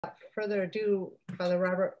further ado, Father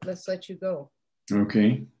Robert, let's let you go.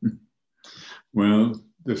 Okay. Well,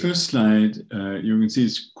 the first slide, you can see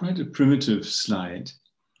it's quite a primitive slide.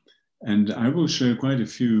 And I will show quite a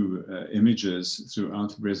few images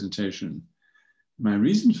throughout the presentation. My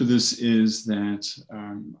reason for this is that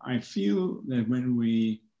I feel that when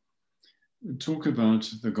we talk about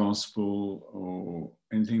the gospel or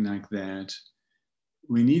anything like that,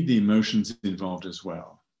 we need the emotions involved as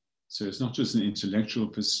well. So it's not just an intellectual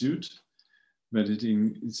pursuit, but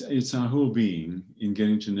it's our whole being in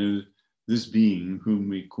getting to know this being whom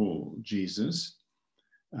we call Jesus,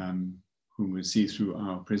 whom we see through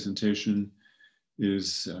our presentation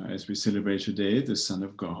is, as we celebrate today, the Son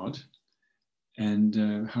of God,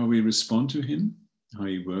 and how we respond to him, how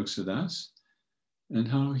he works with us, and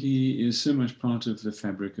how he is so much part of the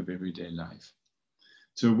fabric of everyday life.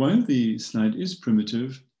 So while the slide is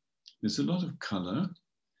primitive, there's a lot of color,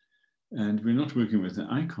 and we're not working with an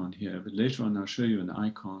icon here, but later on I'll show you an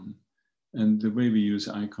icon. And the way we use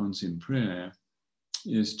icons in prayer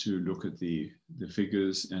is to look at the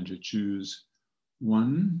figures and to choose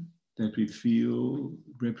one that we feel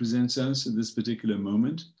represents us at this particular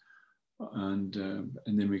moment, and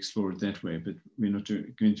then we explore it that way. But we're not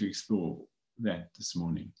going to explore that this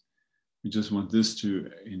morning. We just want this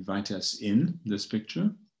to invite us in this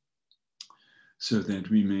picture so that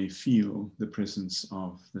we may feel the presence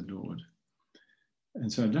of the Lord.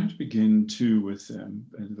 And so I'd like to begin too with a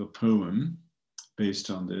little poem based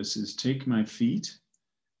on this. Is take my feet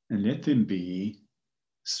and let them be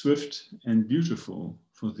swift and beautiful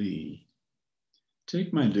for thee.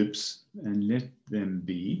 Take my lips and let them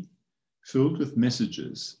be filled with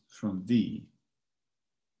messages from thee.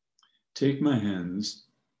 Take my hands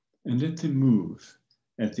and let them move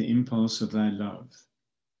at the impulse of thy love.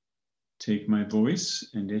 Take my voice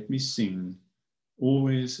and let me sing,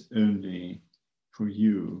 always only for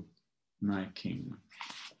you, my King.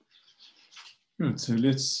 Good, so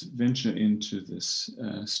let's venture into this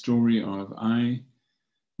story of I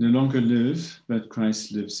no longer live, but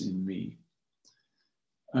Christ lives in me.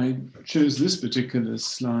 I chose this particular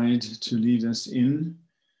slide to lead us in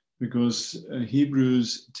because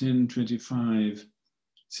Hebrews 10:25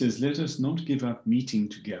 says, let us not give up meeting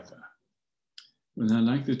together. Well, I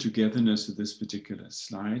like the togetherness of this particular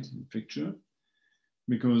slide and picture,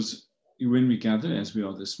 because when we gather, as we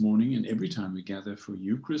are this morning, and every time we gather for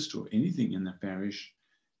Eucharist or anything in the parish,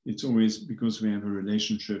 it's always because we have a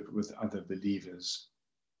relationship with other believers.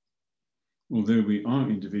 Although we are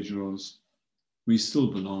individuals, we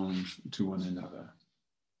still belong to one another.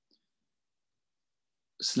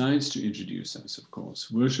 Slides to introduce us, of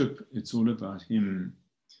course. Worship, it's all about him.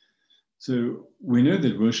 So we know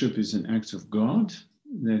that worship is an act of God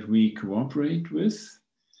that we cooperate with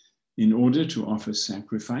in order to offer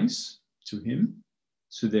sacrifice to him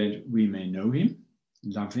so that we may know him,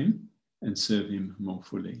 love him, and serve him more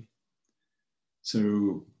fully.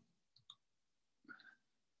 So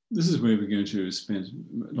this is where we're going to spend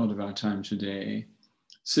a lot of our time today,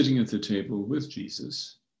 sitting at the table with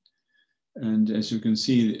Jesus. And as you can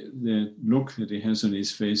see, the look that he has on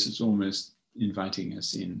his face is almost inviting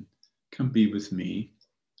us in. Come be with me.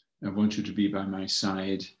 I want you to be by my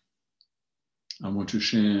side. I want to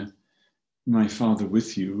share my Father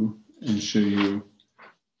with you and show you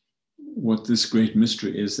what this great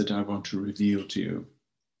mystery is that I want to reveal to you.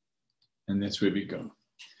 And that's where we go.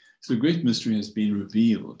 So the great mystery has been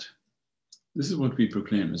revealed. This is what we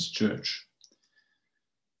proclaim as church.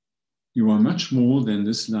 You are much more than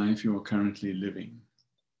this life you are currently living.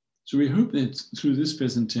 So we hope that through this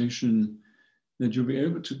presentation that you'll be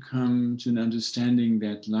able to come to an understanding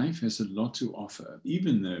that life has a lot to offer,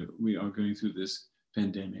 even though we are going through this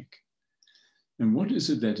pandemic. And what is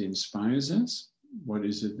it that inspires us? What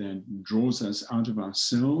is it that draws us out of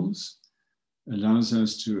ourselves, allows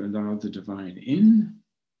us to allow the divine in,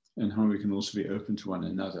 and how we can also be open to one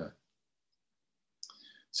another.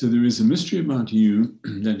 So there is a mystery about you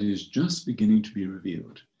that is just beginning to be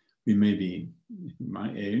revealed. We may be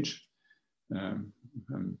my age,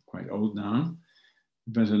 I'm quite old now,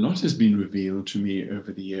 but a lot has been revealed to me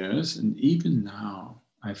over the years. And even now,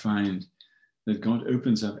 I find that God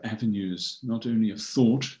opens up avenues, not only of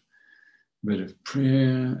thought, but of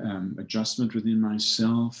prayer, adjustment within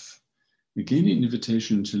myself, again, an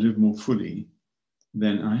invitation to live more fully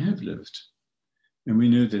than I have lived. And we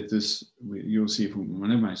know that this, you'll see from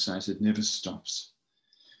one of my slides, it never stops.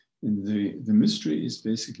 And the mystery is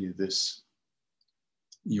basically this.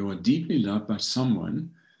 You are deeply loved by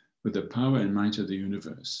someone with the power and might of the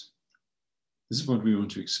universe. This is what we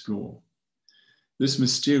want to explore. This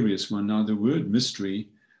mysterious one. Now, the word mystery,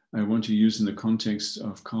 I want to use in the context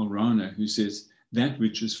of Karl Rahner, who says that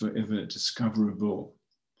which is forever discoverable,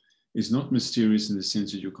 is not mysterious in the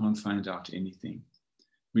sense that you can't find out anything.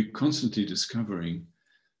 We're constantly discovering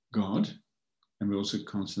God, and we're also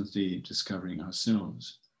constantly discovering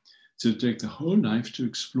ourselves. So take the whole life to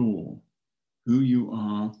explore who you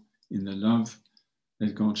are in the love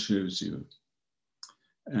that God shows you.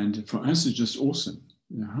 And for us, it's just awesome.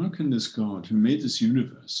 You know, how can this God who made this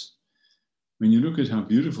universe, when you look at how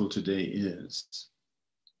beautiful today is,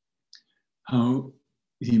 how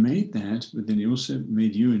he made that, but then he also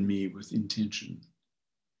made you and me with intention.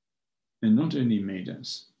 And not only made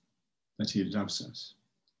us, but he loves us.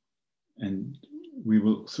 And we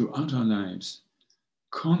will, throughout our lives,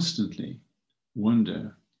 constantly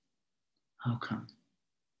wonder, how come?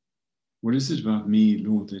 What is it about me,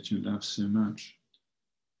 Lord, that you love so much?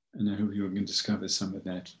 And I hope you can discover some of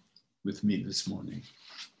that with me this morning.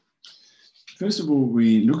 First of all,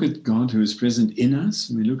 we look at God who is present in us,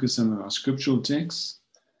 and we look at some of our scriptural texts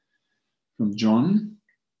from John.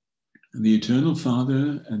 The eternal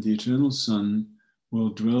Father and the eternal Son will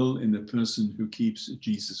dwell in the person who keeps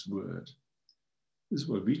Jesus' word. This is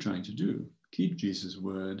what we're trying to do, keep Jesus'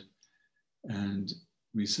 word, and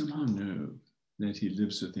we somehow know that he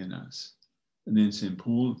lives within us. And then St.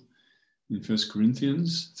 Paul in 1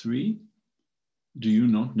 Corinthians 3, do you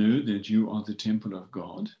not know that you are the temple of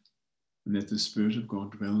God and that the Spirit of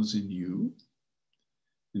God dwells in you?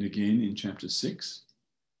 And again in chapter 6,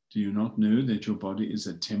 do you not know that your body is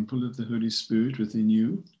a temple of the Holy Spirit within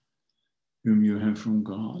you, whom you have from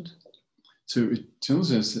God? So it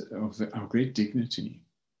tells us of our great dignity,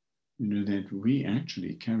 you know, that we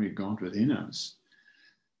actually carry God within us.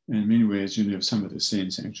 And in many ways, you know, some of the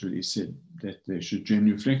saints actually said that they should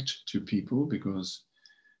genuflect to people because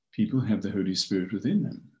people have the Holy Spirit within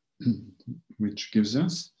them, which gives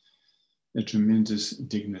us a tremendous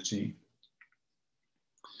dignity.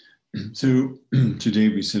 So today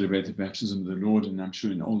we celebrate the baptism of the Lord, and I'm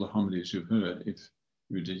sure in all the homilies you've heard, if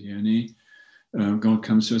you did hear any, God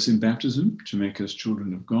comes to us in baptism to make us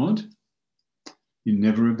children of God. He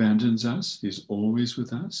never abandons us. He's always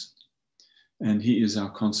with us. And he is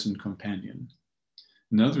our constant companion.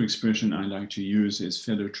 Another expression I like to use is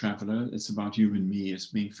fellow traveler. It's about you and me as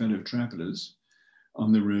being fellow travelers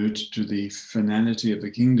on the road to the finality of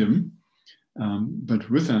the kingdom. But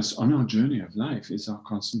with us on our journey of life is our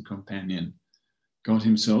constant companion, God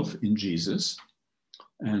himself in Jesus,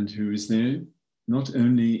 and who is there not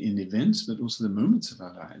only in events, but also the moments of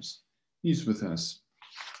our lives. He's with us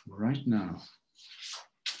right now.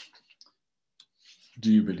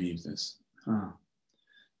 Do you believe this?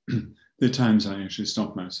 There are times I actually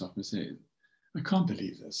stop myself and say, I can't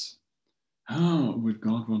believe this. How would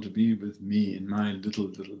God want to be with me in my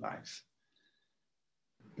little life?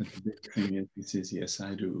 But the big thing is, he says, yes,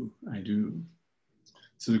 I do. I do.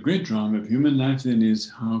 So the great drama of human life then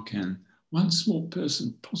is, how can one small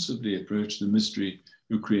person possibly approach the mystery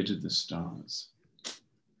who created the stars?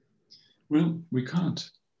 Well, we can't.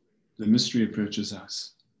 The mystery approaches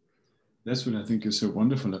us. That's what I think is so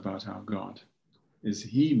wonderful about our God, is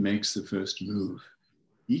he makes the first move.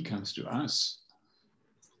 He comes to us.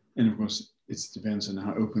 And of course, it depends on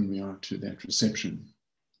how open we are to that reception.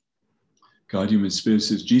 Gaudium et Spes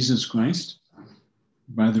says, Jesus Christ,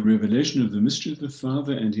 by the revelation of the mystery of the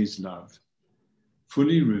Father and his love,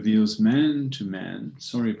 fully reveals man to man,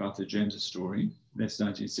 sorry about the gender story, that's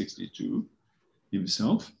 1962,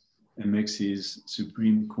 himself, and makes his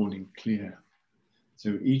supreme calling clear.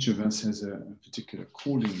 So each of us has a particular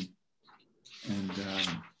calling, and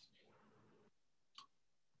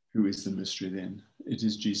who is the mystery then? It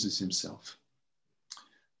is Jesus himself.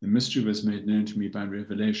 The mystery was made known to me by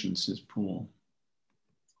revelation, says Paul.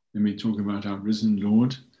 When we talk about our risen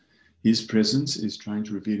Lord, his presence is trying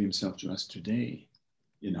to reveal himself to us today,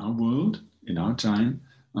 in our world, in our time,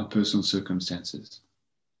 our personal circumstances.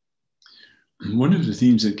 One of the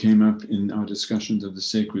themes that came up in our discussions of the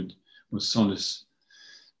sacred was solace,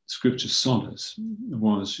 scripture solace,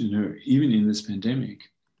 was, you know, even in this pandemic,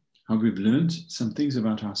 how we've learned some things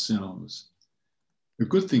about ourselves, the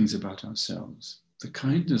good things about ourselves, the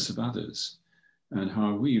kindness of others, and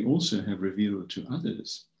how we also have revealed to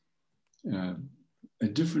others a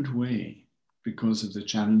different way because of the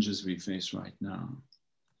challenges we face right now.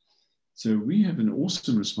 So we have an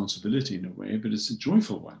awesome responsibility in a way, but it's a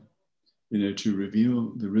joyful one, you know, to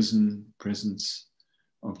reveal the risen presence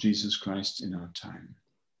of Jesus Christ in our time,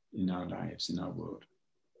 in our lives, in our world.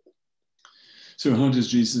 So how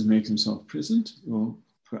does Jesus make himself present? Well,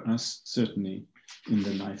 for us, certainly in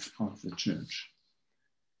the life of the church.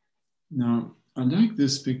 Now, I like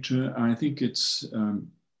this picture. I think it's,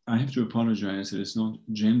 I have to apologize that it's not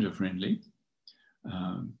gender friendly.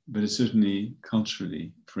 but it's certainly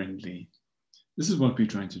culturally friendly. This is what we're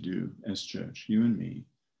trying to do as church, you and me,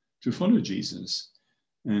 to follow Jesus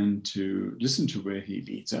and to listen to where he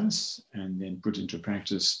leads us and then put into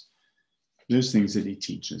practice those things that he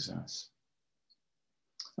teaches us.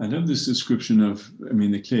 I love this description of,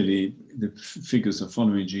 clearly the figures are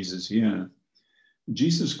following Jesus here.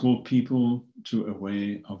 Jesus called people to a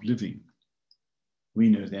way of living. We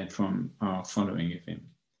know that from our following of him.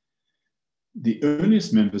 The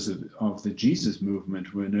earliest members of the Jesus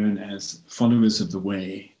movement were known as followers of the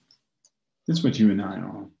way. That's what you and I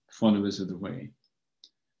are, followers of the way.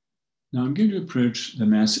 Now I'm going to approach the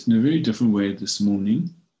Mass in a very different way this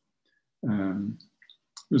morning,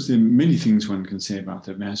 because there are many things one can say about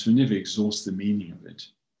the Mass. We never exhaust the meaning of it.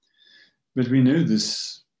 But we know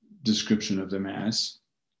this description of the Mass,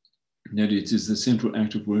 that it is the central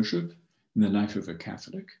act of worship in the life of a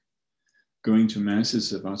Catholic. Going to Mass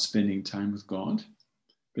is about spending time with God,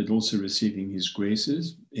 but also receiving his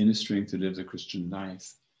graces, inner strength to live the Christian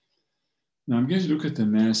life. Now I'm going to look at the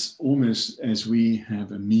Mass almost as we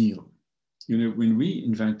have a meal. You know, when we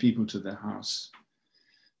invite people to the house,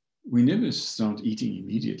 we never start eating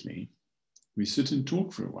immediately. We sit and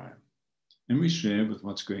talk for a while, and we share with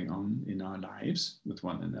what's going on in our lives with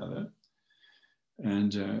one another.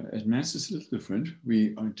 And at Mass it's a little different.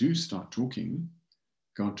 We do start talking.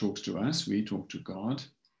 God talks to us, we talk to God,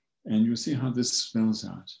 and you'll see how this spells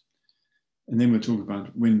out. And then we'll talk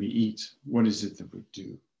about when we eat, what is it that we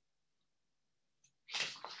do?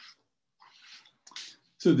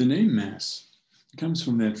 So the name Mass comes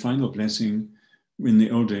from that final blessing. In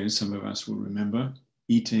the old days, some of us will remember,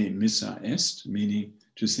 ite missa est, meaning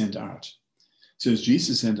to send out. So as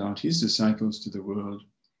Jesus sent out his disciples to the world,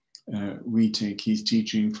 we take his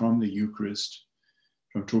teaching from the Eucharist,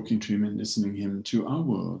 from talking to him and listening to him, to our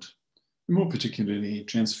world, and more particularly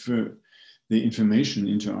transfer the information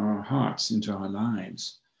into our hearts, into our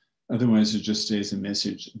lives. Otherwise, it just stays a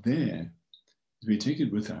message there. We take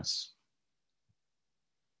it with us.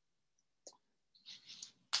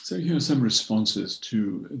 So here are some responses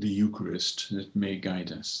to the Eucharist that may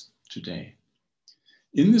guide us today.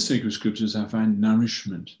 In the sacred scriptures, I find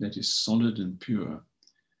nourishment that is solid and pure.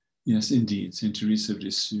 Yes, indeed, Saint Teresa of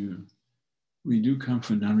Lisieux. We do come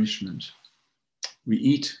for nourishment. We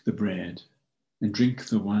eat the bread and drink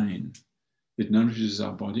the wine. It nourishes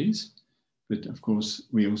our bodies, but of course,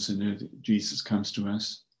 we also know that Jesus comes to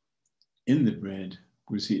us in the bread,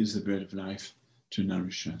 because he is the bread of life, to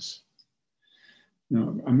nourish us.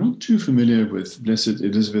 Now, I'm not too familiar with Blessed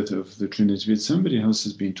Elizabeth of the Trinity, but somebody else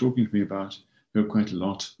has been talking to me about her quite a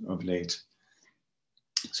lot of late.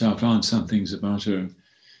 So I found some things about her.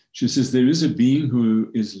 She says, there is a being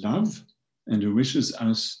who is love and who wishes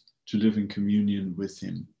us to live in communion with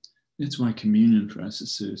him. That's why communion for us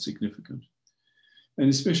is so significant. And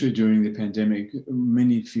especially during the pandemic,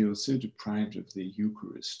 many feel so deprived of the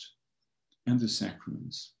Eucharist and the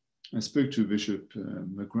sacraments. I spoke to Bishop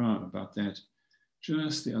McGrath about that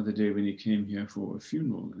just the other day when he came here for a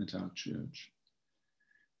funeral at our church.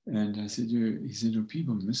 And I said, he said, oh,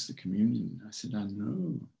 people miss the communion. I said, I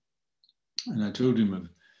know. And I told him of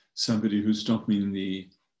somebody who stopped me in the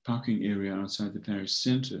parking area outside the parish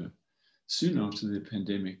center soon after the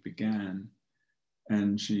pandemic began.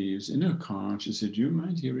 And she was in her car and she said, do you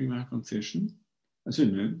mind hearing my confession? I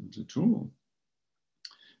said, no, not at all.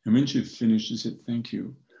 And when she finished, she said, thank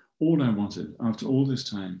you. All I wanted after all this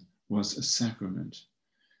time was a sacrament.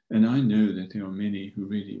 And I know that there are many who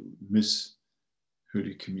really miss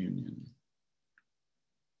Holy Communion.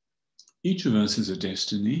 Each of us has a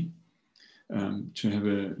destiny to have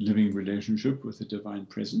a living relationship with the divine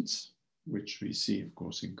presence, which we see, of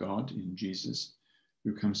course, in God, in Jesus,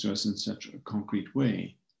 who comes to us in such a concrete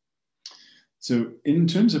way. So in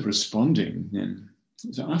terms of responding, then,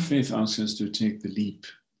 so our faith asks us to take the leap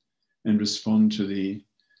and respond to the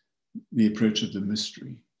approach of the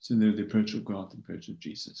mystery. So the approach of God, the approach of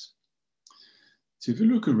Jesus. So if you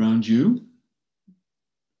look around you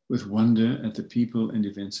with wonder at the people and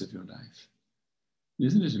events of your life,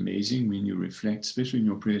 isn't it amazing when you reflect, especially in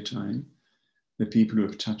your prayer time, the people who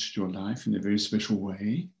have touched your life in a very special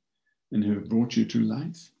way and who have brought you to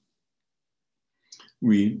life?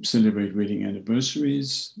 We celebrate wedding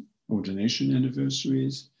anniversaries, ordination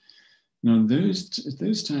anniversaries. Now, at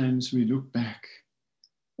those times, we look back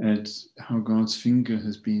at how God's finger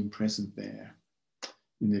has been present there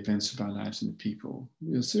in the events of our lives and the people.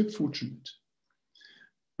 We are so fortunate.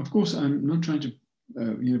 Of course, I'm not trying to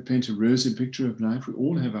paint a rosy picture of life. We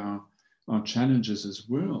all have our challenges as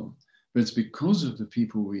well, but it's because of the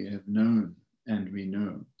people we have known and we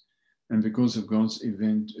know, and because of God's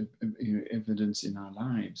evidence in our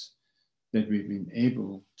lives, that we've been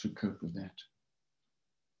able to cope with that.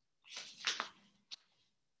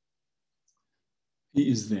 He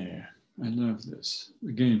is there. I love this.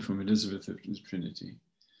 Again, from Elizabeth of the Trinity.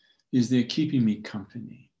 He is there keeping me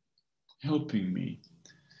company, helping me.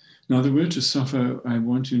 Now, the word to suffer, I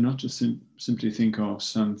want you not to simply think of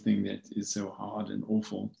something that is so hard and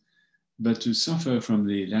awful, but to suffer from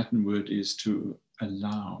the Latin word is to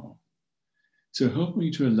allow. So help me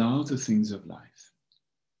to allow the things of life,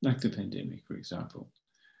 like the pandemic, for example,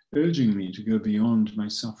 urging me to go beyond my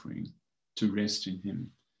suffering, to rest in him.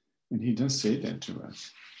 And he does say that to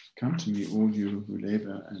us. Come to me, all you who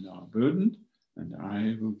labor and are burdened, and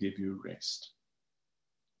I will give you rest.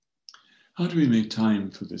 How do we make time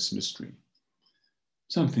for this mystery?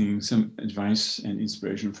 Some advice and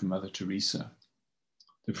inspiration from Mother Teresa.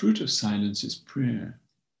 The fruit of silence is prayer.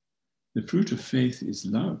 The fruit of faith is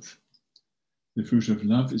love. The fruit of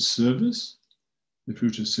love is service. The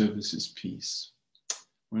fruit of service is peace.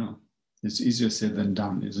 Well, it's easier said than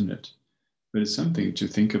done, isn't it? But it's something to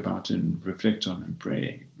think about and reflect on and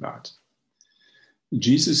pray about.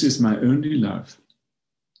 Jesus is my only love.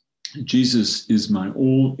 Jesus is my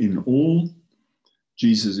all in all.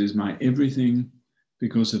 Jesus is my everything.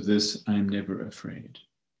 Because of this, I'm never afraid.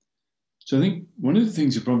 So I think one of the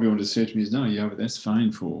things you probably want to say to me is, no, yeah, but that's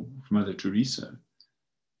fine for Mother Teresa.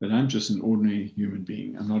 But I'm just an ordinary human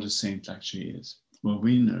being. I'm not a saint like she is. Well,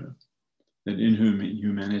 we know that in her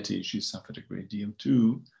humanity, she suffered a great deal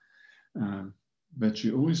too. But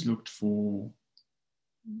she always looked for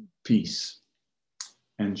peace.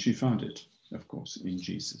 And she found it, of course, in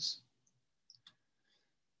Jesus.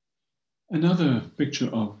 Another picture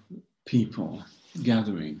of people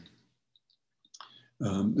gathering.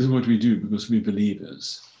 This is what we do because we're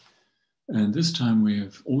believers. And this time we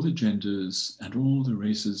have all the genders and all the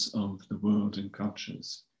races of the world and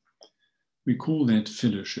cultures. We call that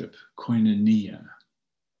fellowship, koinonia.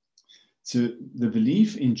 So the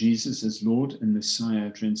belief in Jesus as Lord and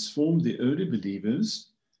Messiah transformed the early believers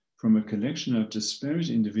from a collection of disparate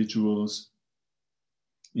individuals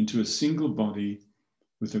into a single body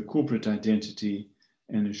with a corporate identity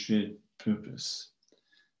and a shared purpose.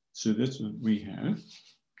 So that's what we have,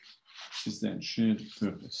 is that shared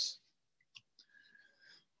purpose.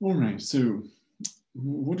 All right, so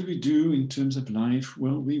what do we do in terms of life?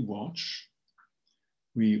 Well, we watch.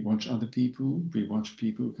 We watch other people. We watch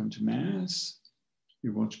people who come to Mass. We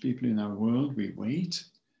watch people in our world. We wait.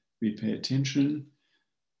 We pay attention,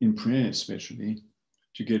 in prayer especially,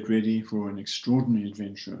 to get ready for an extraordinary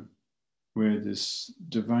adventure where this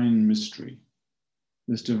divine mystery,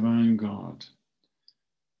 this divine God,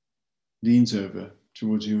 leans over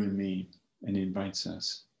towards you and me and invites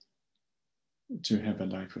us to have a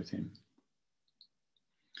life with him.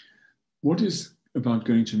 What is about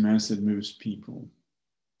going to Mass that moves people?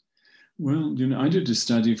 Well, I did a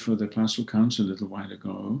study for the Pastoral Council a little while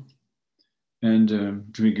ago. And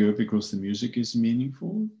do we go because the music is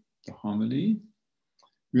meaningful, the homily?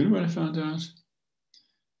 You know what I found out?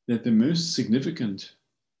 That the most significant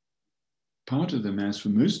part of the Mass for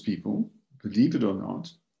most people, believe it or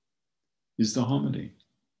not, is the homily.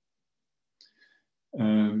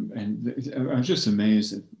 And I was just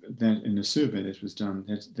amazed that in a survey that was done,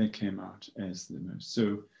 that came out as the most.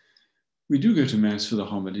 So we do go to Mass for the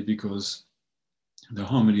homily because the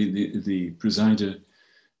homily, the presider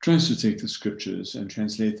tries to take the scriptures and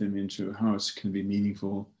translate them into how it can be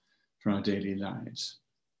meaningful for our daily lives.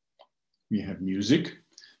 We have music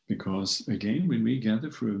because, again, when we gather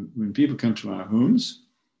when people come to our homes,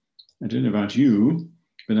 I don't know about you,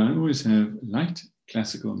 but I always have light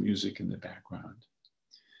classical music in the background.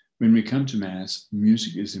 When we come to Mass,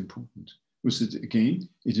 music is important. Because again,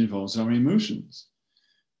 it involves our emotions.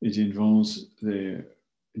 It involves the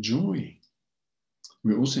joy.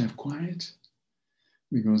 We also have quiet,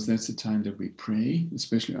 because that's the time that we pray,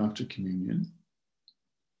 especially after communion.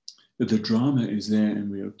 But the drama is there, and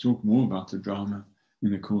we'll talk more about the drama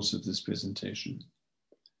in the course of this presentation.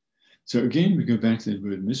 So again, we go back to the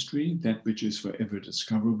word mystery, that which is forever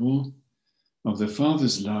discoverable, of the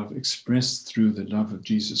Father's love expressed through the love of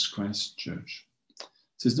Jesus Christ's church.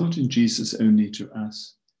 So it's not in Jesus only to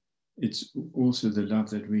us, it's also the love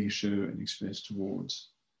that we show and express towards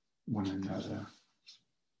one another.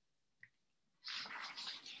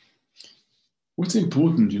 What's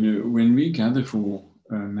important, when we gather for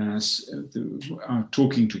Mass, our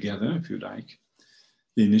talking together, if you like,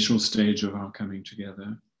 the initial stage of our coming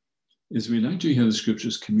together, is we like to hear the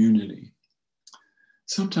scriptures communally.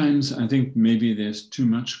 Sometimes I think maybe there's too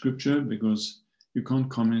much scripture because you can't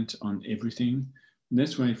comment on everything. And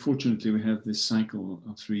that's why, fortunately, we have this cycle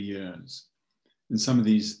of 3 years. And some of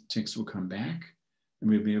these texts will come back, and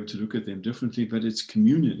we'll be able to look at them differently, but it's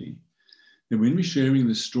community. And when we're sharing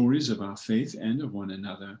the stories of our faith and of one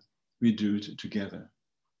another, we do it together.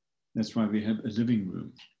 That's why we have a living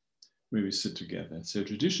room where we sit together. So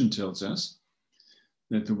tradition tells us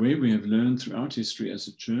that the way we have learned throughout history as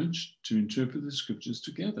a church to interpret the scriptures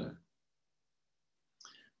together.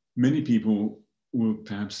 Many people will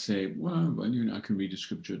perhaps say, well, I can read a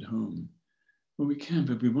scripture at home. Well, we can,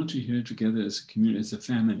 but we want to hear it together as a community, as a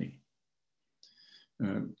family.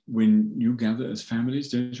 When you gather as families,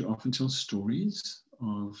 don't you often tell stories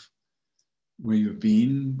of where you've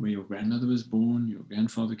been, where your grandmother was born, your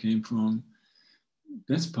grandfather came from?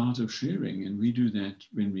 That's part of sharing, and we do that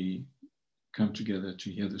when we come together to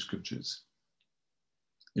hear the scriptures.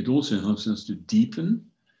 It also helps us to deepen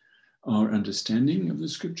our understanding of the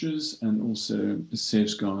scriptures, and also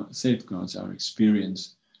safeguards our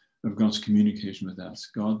experience of God's communication with us.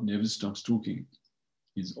 God never stops talking.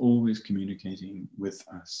 He's always communicating with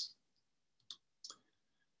us.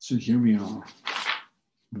 So here we are,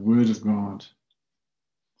 the Word of God.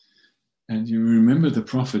 And you remember the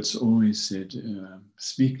prophets always said,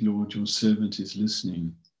 speak, Lord, your servant is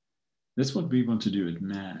listening. That's what we want to do at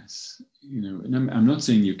Mass. And I'm not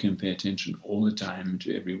saying you can pay attention all the time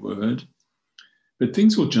to every word, but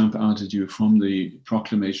things will jump out at you from the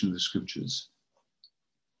proclamation of the scriptures.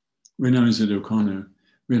 When I was at O'Connor,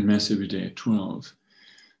 we had Mass every day at 12.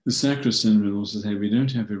 The sacristan would also say, we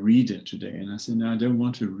don't have a reader today. And I said, no, I don't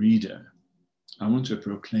want a reader. I want a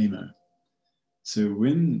proclaimer. So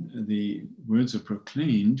when the words are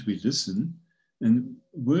proclaimed, we listen, and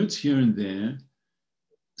words here and there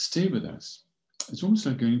stay with us. It's almost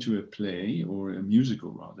like going to a play, or a musical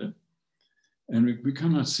rather, and we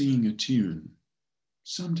come out singing a tune.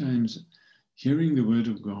 Sometimes hearing the word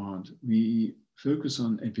of God, we focus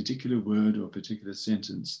on a particular word or a particular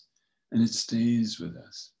sentence, and it stays with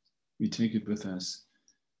us. We take it with us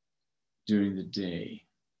during the day.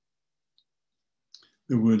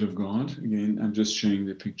 The word of God, again, I'm just showing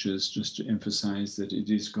the pictures just to emphasize that it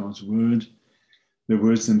is God's word. The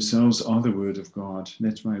words themselves are the word of God.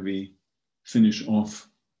 That's why we finish off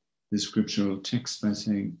the scriptural text by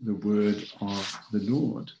saying the word of the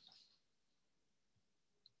Lord.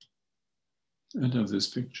 I love this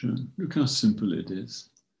picture. Look how simple it is.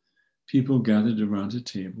 People gathered around a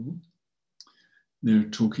table. They're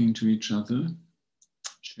talking to each other,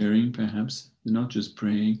 sharing perhaps. They're not just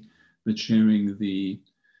praying, but sharing the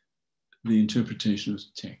interpretation of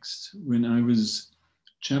text. When I was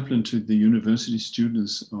chaplain to the university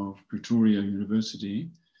students of Pretoria University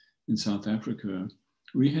in South Africa,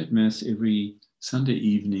 we had Mass every Sunday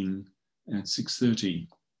evening at 6:30.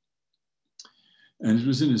 And it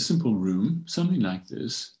was in a simple room, something like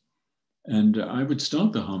this. And I would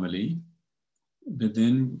start the homily, but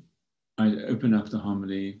then I'd open up the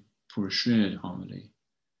homily for a shared homily.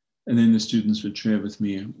 And then the students would share with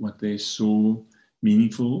me what they saw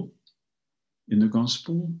meaningful in the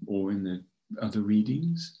gospel or in the other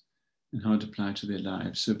readings, and how it applied to their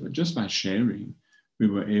lives. So just by sharing, we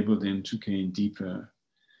were able then to gain deeper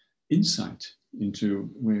insight into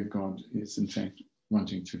where God is in fact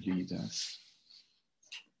wanting to lead us.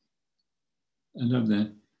 I love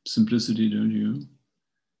that simplicity, don't you?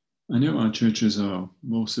 I know our churches are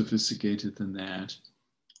more sophisticated than that,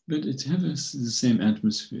 but it has the same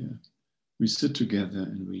atmosphere. We sit together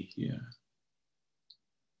and we hear.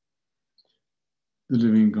 The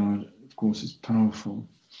living God, of course, is powerful.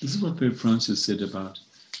 This is what Pope Francis said about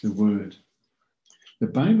the Word. The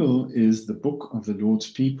Bible is the book of the Lord's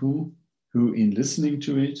people who, in listening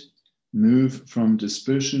to it, move from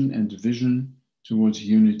dispersion and division towards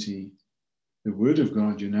unity. The Word of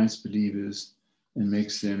God unites believers and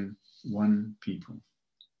makes them one people.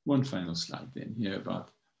 One final slide then here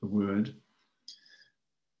about the Word.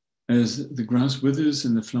 As the grass withers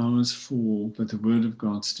and the flowers fall, but the Word of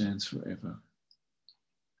God stands forever.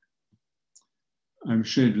 I've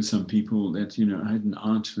shared with some people that, I had an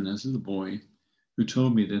aunt when I was a little boy who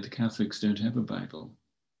told me that the Catholics don't have a Bible.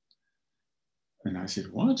 And I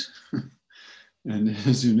said, what? And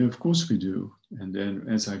as you know, of course we do. And then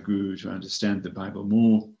as I grew to understand the Bible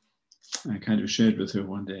more, I kind of shared with her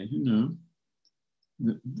one day,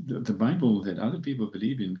 the Bible that other people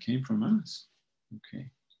believe in came from us. Okay.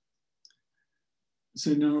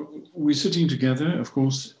 So now we're sitting together, of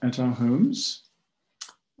course, at our homes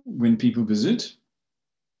when people visit.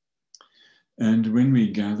 And when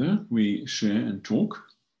we gather, we share and talk,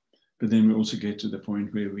 but then we also get to the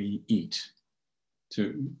point where we eat.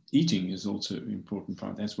 So eating is also an important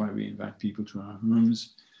part. That's why we invite people to our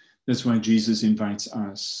homes. That's why Jesus invites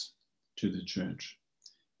us to the church.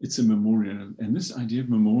 It's a memorial. And this idea of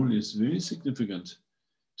memorial is very significant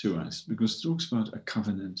to us because it talks about a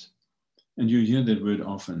covenant. And you hear that word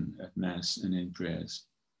often at Mass and in prayers.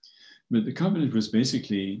 But the covenant was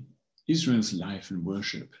basically Israel's life and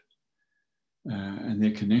worship and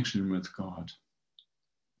their connection with God.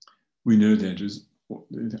 We know that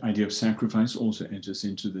the idea of sacrifice also enters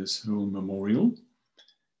into this whole memorial,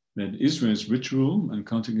 that Israel's ritual and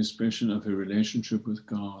cultic expression of her relationship with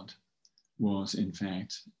God was, in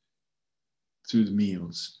fact, through the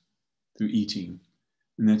meals, through eating.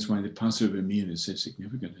 And that's why the Passover meal is so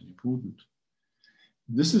significant and important.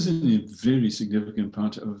 This is a very significant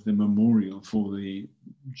part of the memorial for the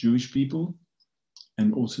Jewish people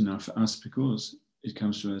and also now for us because it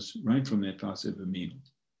comes to us right from that Passover meal.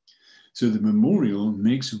 So the memorial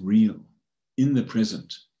makes real in the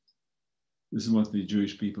present. This is what the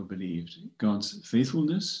Jewish people believed. God's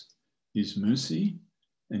faithfulness, his mercy,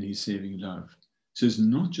 and his saving love. So it's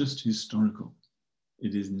not just historical.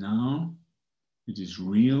 It is now, it is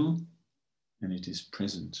real, and it is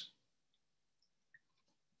present.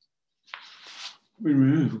 We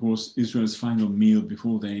remember, of course, Israel's final meal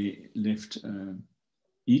before they left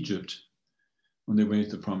Egypt on their way to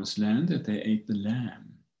the Promised Land, that they ate the lamb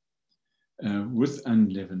with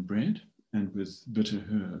unleavened bread and with bitter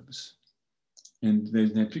herbs. And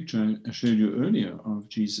that picture I showed you earlier of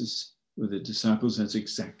Jesus with the disciples, that's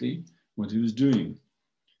exactly what he was doing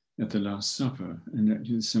at the Last Supper. And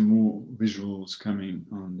there's some more visuals coming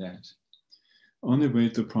on that. On their way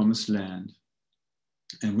to the Promised Land,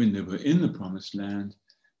 and when they were in the Promised Land,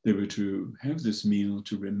 they were to have this meal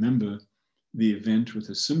to remember the event with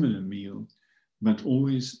a similar meal, but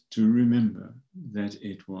always to remember that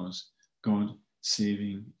it was God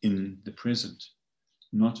saving in the present,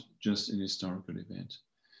 not just an historical event.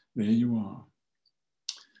 There you are.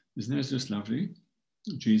 Isn't that just lovely?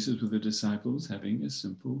 Jesus with the disciples having a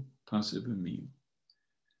simple Passover meal.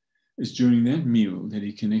 It's during that meal that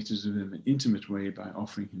he connected with them in an intimate way by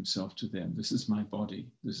offering himself to them. This is my body,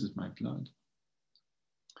 this is my blood.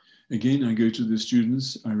 Again, I go to the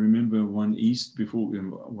students. I remember one Easter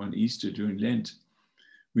during Lent,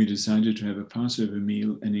 we decided to have a Passover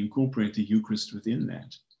meal and incorporate the Eucharist within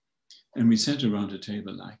that. And we sat around a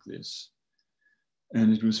table like this.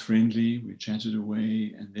 And it was friendly, we chatted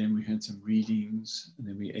away, and then we had some readings, and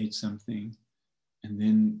then we ate something, and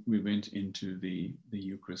then we went into the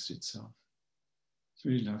Eucharist itself. It's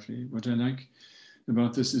very lovely. What I like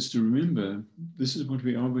about this is to remember, this is what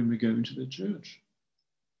we are when we go into the church.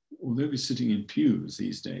 Although we're sitting in pews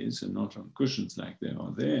these days and not on cushions like they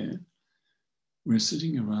are there, we're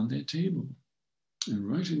sitting around that table. And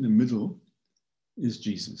right in the middle is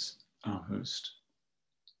Jesus, our host,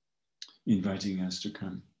 inviting us to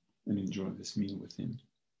come and enjoy this meal with him.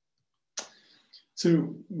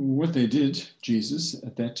 So what they did, Jesus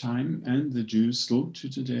at that time, and the Jews still to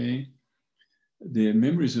today, their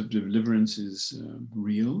memories of deliverance is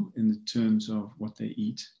real in the terms of what they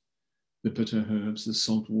eat, the bitter herbs, the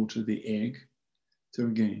salt water, the egg. So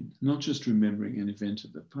again, not just remembering an event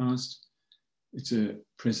of the past, it's a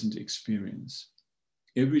present experience.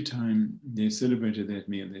 Every time they celebrated that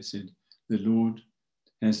meal, they said, the Lord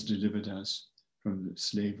has delivered us from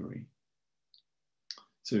slavery.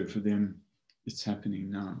 So for them, it's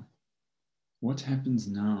happening now. What happens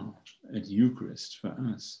now at Eucharist for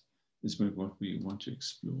us is what we want to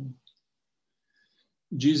explore.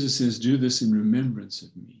 Jesus says, do this in remembrance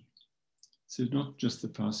of me. So not just the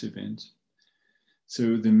past event.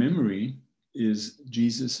 So the memory is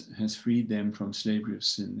Jesus has freed them from slavery of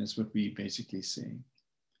sin. That's what we basically say.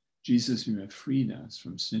 Jesus, you have freed us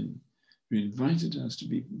from sin. You invited us to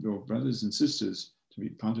be your brothers and sisters, to be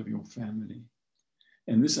part of your family.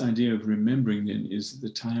 And this idea of remembering then is the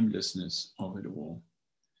timelessness of it all.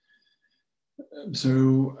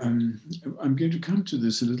 So I'm going to come to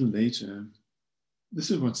this a little later.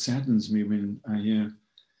 This is what saddens me when I hear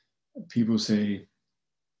people say,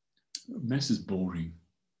 Mass is boring.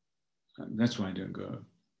 That's why I don't go.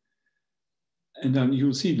 And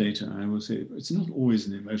you'll see later, I will say, it's not always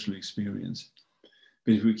an emotional experience.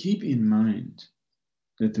 But if we keep in mind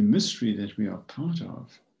that the mystery that we are part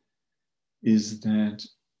of is that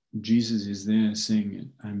Jesus is there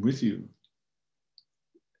saying, I'm with you.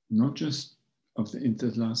 Not just in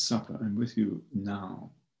the Last Supper, I'm with you now.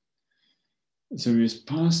 So he is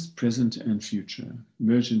past, present, and future,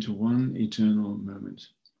 merged into one eternal moment.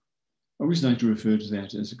 I always like to refer to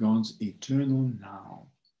that as God's eternal now.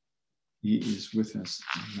 He is with us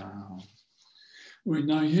now. Well,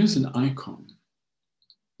 now here's an icon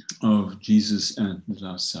of Jesus at the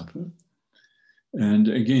Last Supper. And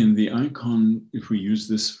again, the icon, if we use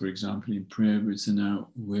this, for example, in prayer, we say, now,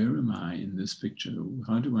 where am I in this picture?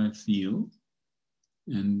 How do I feel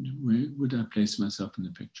And where would I place myself in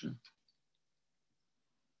the picture?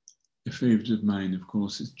 A favorite of mine, of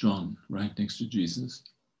course, is John, right next to Jesus.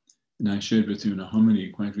 And I shared with you in a homily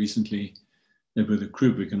quite recently that with a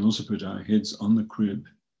crib, we can also put our heads on the crib,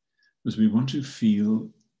 because we want to feel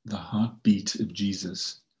the heartbeat of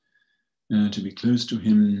Jesus, to be close to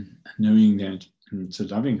him, knowing that it's a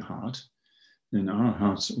loving heart, then our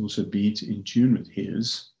hearts also beat in tune with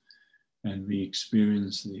his, and we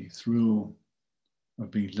experience the thrill of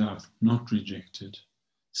being loved, not rejected,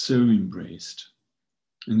 so embraced,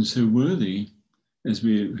 and so worthy, as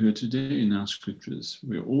we heard today in our scriptures.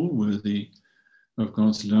 We're all worthy of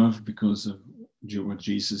God's love because of what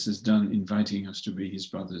Jesus has done, inviting us to be his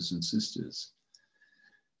brothers and sisters.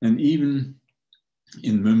 And even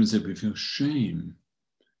in moments that we feel shame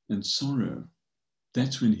and sorrow,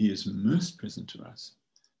 that's when he is most present to us,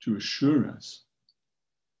 to assure us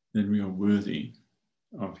that we are worthy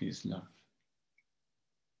of his love.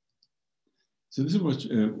 So this is what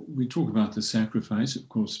we talk about, the sacrifice. Of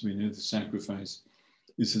course, we know the sacrifice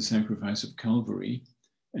is the sacrifice of Calvary,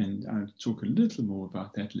 and I'll talk a little more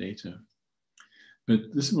about that later.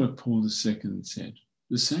 But this is what Paul II said.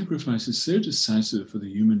 The sacrifice is so decisive for the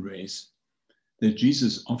human race that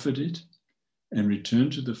Jesus offered it and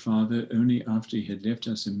returned to the Father only after he had left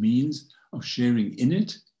us a means of sharing in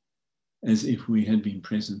it, as if we had been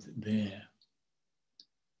present there.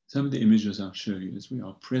 Some of the images I'll show you as we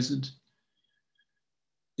are present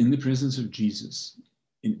in the presence of Jesus,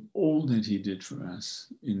 in all that he did for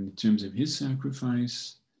us, in terms of his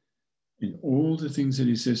sacrifice, in all the things that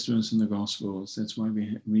he says to us in the Gospels. That's why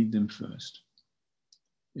we read them first.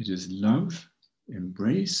 It is love,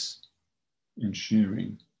 embrace, and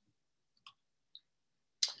sharing.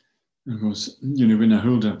 And of course, you know, when I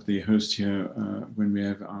hold up the host here, when we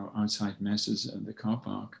have our outside masses at the car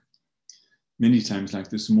park, many times, like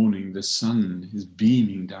this morning, the sun is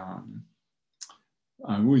beaming down.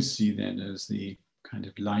 I always see that as the kind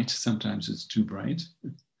of light. Sometimes it's too bright.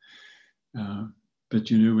 But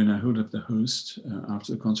you know, when I hold up the host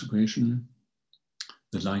after the consecration,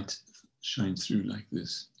 the light shines through like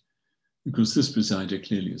this. Because this presider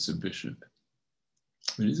clearly is a bishop.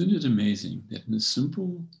 But isn't it amazing that in a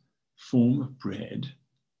simple form of bread,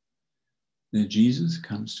 that Jesus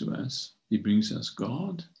comes to us, he brings us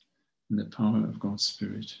God and the power of God's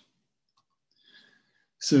Spirit.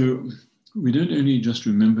 So we don't only just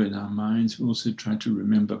remember in our minds, we also try to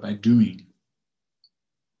remember by doing.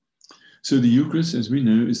 So the Eucharist, as we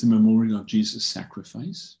know, is the memorial of Jesus'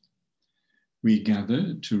 sacrifice. We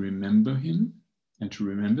gather to remember him and to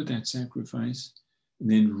remember that sacrifice, and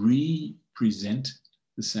then re-present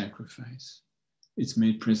the sacrifice. It's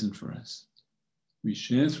made present for us. We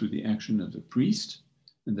share through the action of the priest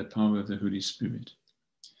and the power of the Holy Spirit.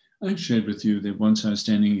 I've shared with you that once I was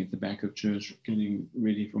standing at the back of church getting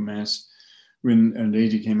ready for Mass, when a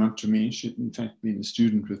lady came up to me. She'd in fact been a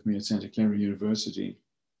student with me at Santa Clara University.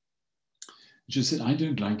 She said, "I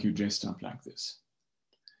don't like you dressed up like this."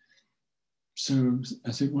 So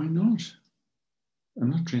I said, "Why not?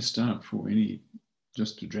 I'm not dressed up for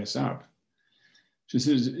just to dress up." She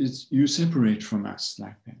said, "You separate from us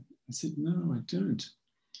like that." I said, "No, I don't.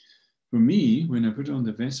 For me, when I put on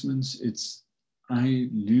the vestments, I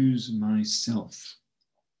lose myself.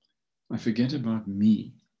 I forget about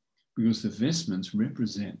me, because the vestments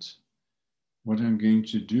represent what I'm going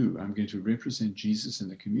to do. I'm going to represent Jesus in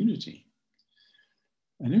the community."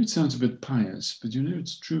 I know it sounds a bit pious, but you know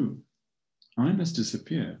it's true. I must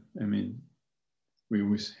disappear. I mean, we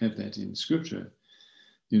always have that in scripture.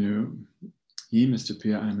 You know, he must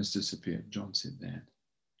appear, I must disappear. John said that.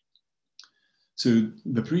 So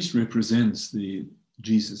the priest represents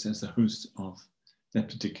Jesus as the host of that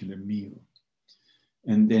particular meal.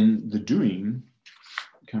 And then the doing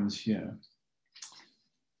comes here.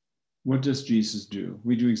 What does Jesus do?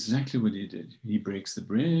 We do exactly what he did. He breaks the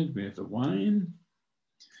bread, we have the wine,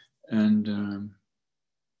 and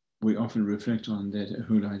we often reflect on that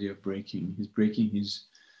whole idea of breaking. He's breaking his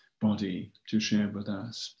body to share with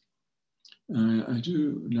us. I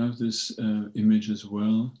do love this image as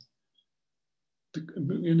well.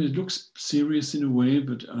 You know, it looks serious in a way,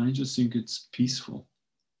 but I just think it's peaceful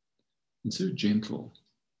and so gentle.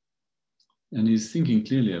 And he's thinking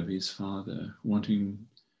clearly of his Father, wanting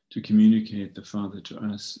to communicate the Father to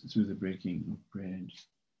us through the breaking of bread.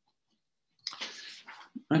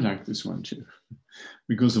 I like this one too,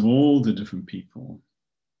 because of all the different people.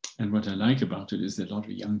 And what I like about it is there are a lot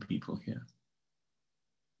of young people here.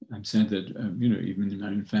 I'm sad that, you know, even in my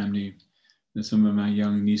own family, that some of my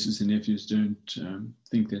young nieces and nephews don't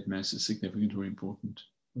think that Mass is significant or important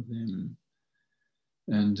for them.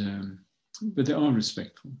 And, but they are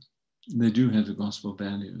respectful. They do have the gospel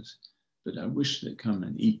values, but I wish they'd come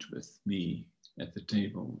and eat with me at the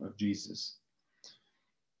table of Jesus.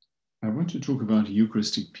 I want to talk about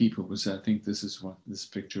Eucharistic people because I think this is what this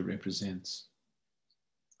picture represents.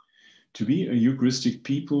 To be a Eucharistic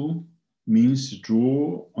people means to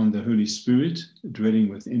draw on the Holy Spirit dwelling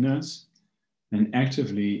within us and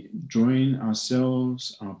actively join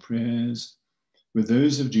ourselves, our prayers, with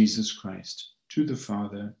those of Jesus Christ to the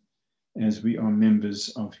Father as we are members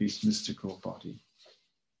of his mystical body.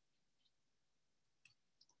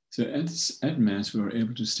 So at Mass, we are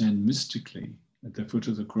able to stand mystically at the foot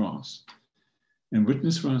of the cross and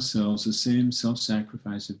witness for ourselves the same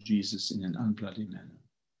self-sacrifice of Jesus in an unbloody manner.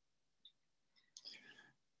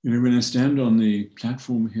 You know, when I stand on the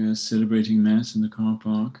platform here celebrating Mass in the car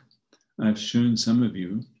park, I've shown some of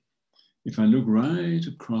you, if I look right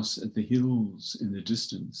across at the hills in the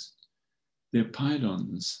distance, there are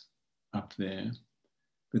pylons up there,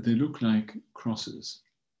 but they look like crosses.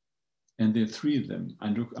 And there are 3 of them I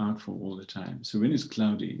look out for all the time. So when it's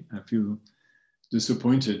cloudy, I feel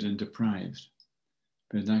disappointed and deprived.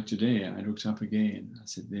 But like today, I looked up again. I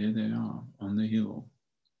said, there they are on the hill.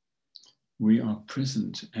 We are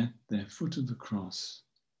present at the foot of the cross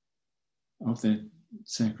of that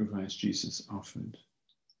sacrifice Jesus offered.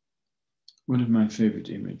 One of my favorite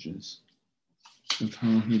images of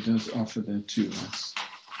how he does offer that to us.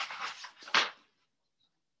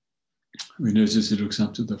 We notice he looks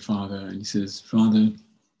up to the Father and he says, Father,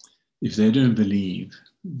 if they don't believe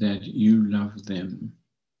that you love them,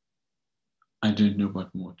 I don't know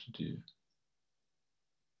what more to do.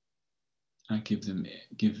 I give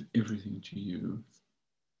everything to you.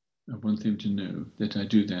 I want them to know that I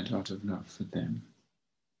do that out of love for them.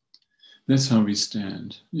 That's how we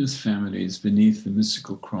stand as families beneath the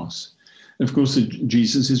mystical cross. Of course,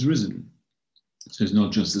 Jesus is risen. So it's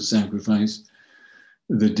not just the sacrifice,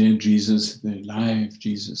 the dead Jesus, the live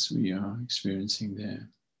Jesus we are experiencing there.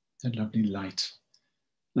 That lovely light.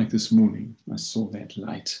 Like this morning, I saw that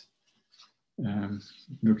light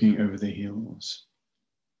looking over the hills.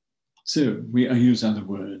 So I use other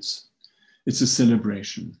words. It's a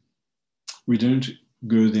celebration. We don't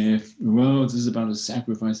go there, well, this is about a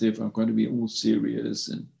sacrifice, therefore I've got to be all serious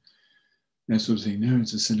and that sort of thing. No,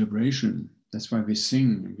 it's a celebration. That's why we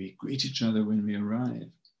sing and we greet each other when we arrive.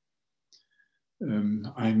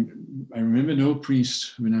 I remember an old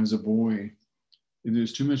priest when I was a boy, if there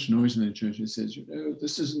was too much noise in the church, he says, you know,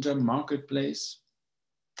 this isn't a marketplace,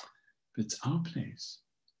 but it's our place.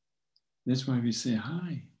 That's why we say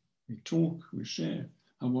hi, we talk, we share.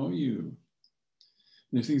 How are you?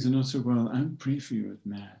 And if things are not so well, I'll pray for you at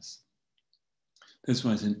Mass. That's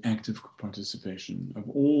why it's an active participation of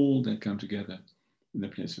all that come together in the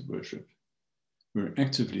place of worship. We're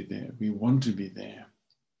actively there. We want to be there.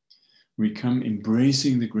 We come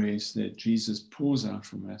embracing the grace that Jesus pours out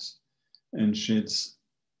from us and sheds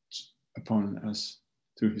upon us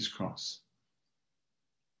through his cross.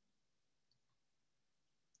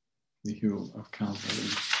 The hill of Calvary,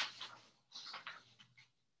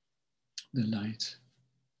 the light,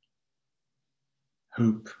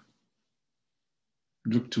 hope,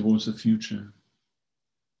 look towards the future,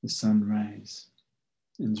 the sunrise.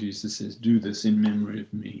 And Jesus says, do this in memory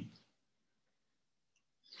of me.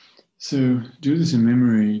 So do this in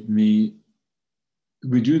memory of me.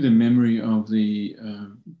 We do the memory of the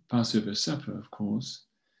Passover supper, of course,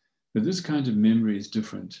 but this kind of memory is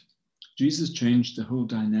different. Jesus changed the whole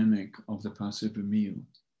dynamic of the Passover meal.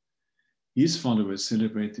 His followers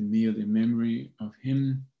celebrate the meal in memory of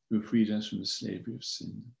him who freed us from the slavery of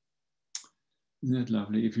sin. Isn't that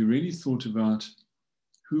lovely? If you really thought about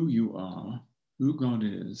who you are, who God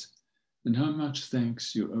is, and how much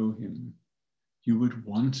thanks you owe him, you would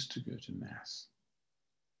want to go to Mass.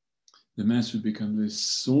 The Mass would become the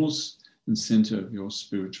source and center of your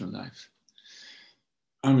spiritual life.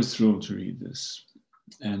 I was thrilled to read this.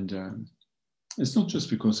 And it's not just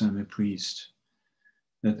because I'm a priest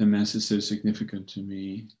that the Mass is so significant to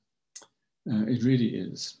me. It really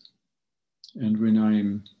is. And when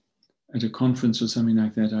I'm at a conference or something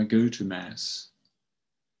like that, I go to Mass.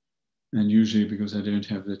 And usually because I don't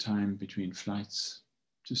have the time between flights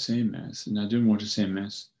to say Mass. And I don't want to say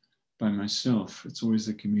Mass by myself. It's always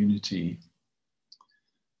the community.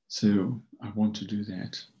 So I want to do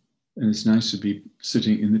that. And it's nice to be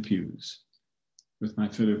sitting in the pews with my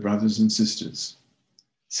fellow brothers and sisters,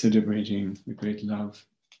 celebrating the great love,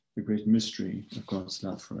 the great mystery of God's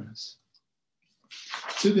love for us.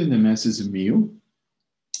 So then the Mass is a meal.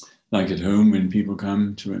 Like at home, when people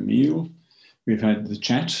come to a meal, we've had the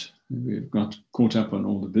chat, we've got caught up on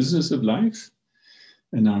all the business of life,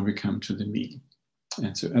 and now we come to the meal.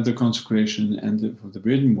 And so at the consecration and for the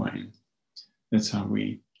bread and wine, that's how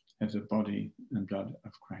we have the body and blood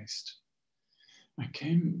of Christ. I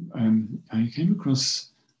came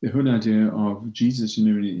across the whole idea of Jesus,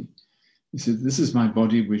 he said, this is my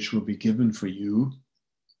body which will be given for you.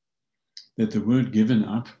 That the word given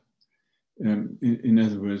up, in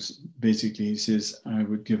other words, basically he says, I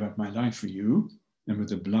would give up my life for you, and with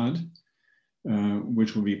the blood,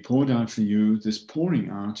 which will be poured out for you, this pouring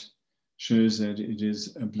out shows that it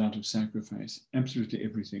is a blood of sacrifice, absolutely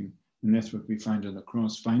everything. And that's what we find on the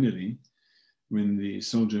cross. Finally, when the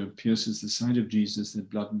soldier pierces the side of Jesus, the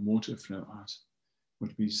blood and water flow out.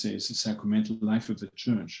 What we say is the sacramental life of the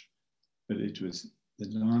church, but it was the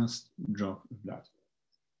last drop of blood.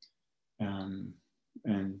 And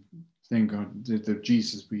thank God that the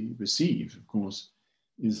Jesus we receive, of course,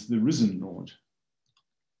 is the risen Lord.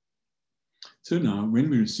 So now, when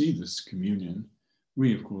we receive this communion,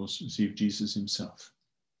 we, of course, receive Jesus himself.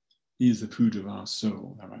 He is the food of our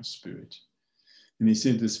soul, of our spirit. And he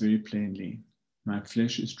said this very plainly, my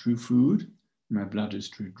flesh is true food, my blood is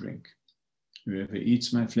true drink. Whoever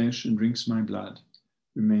eats my flesh and drinks my blood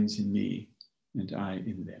remains in me, and I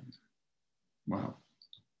in them. Wow.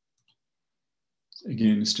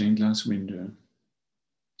 Again, a stained glass window,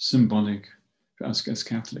 symbolic for us as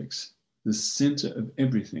Catholics. The center of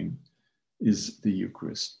everything is the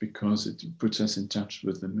Eucharist, because it puts us in touch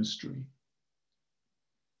with the mystery.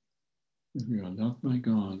 That we are loved by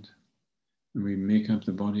God, and we make up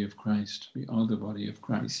the body of Christ. We are the body of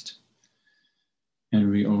Christ. And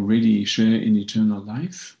we already share in eternal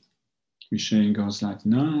life. We share in God's life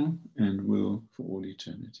now and will for all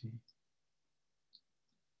eternity.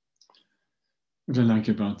 What I like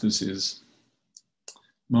about this is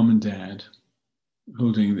mom and dad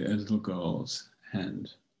holding their little girl's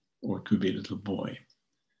hand, or it could be a little boy.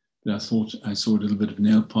 But I thought I saw a little bit of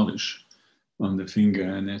nail polish on the finger,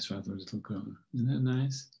 and that's why I thought, little girl. Isn't that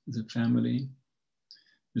nice? As a family,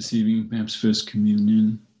 receiving perhaps First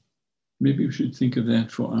Communion. Maybe we should think of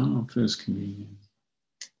that for our First Communion.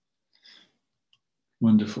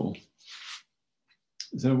 Wonderful.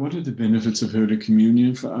 So what are the benefits of Holy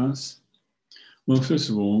Communion for us? Well, first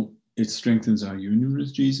of all, it strengthens our union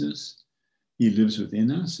with Jesus. He lives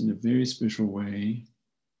within us in a very special way.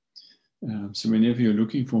 So whenever you're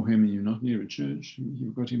looking for him and you're not near a church,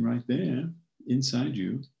 you've got him right there inside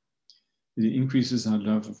you. It increases our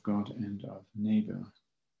love of God and of neighbor.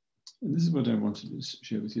 And this is what I wanted to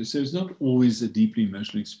share with you. So it's not always a deeply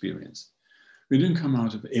emotional experience. We don't come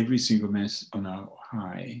out of every single Mass on our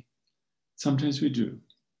high. Sometimes we do.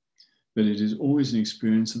 But it is always an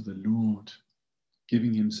experience of the Lord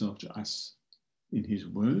giving himself to us in his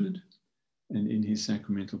word and in his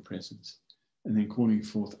sacramental presence, and then calling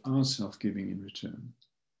forth our self-giving in return.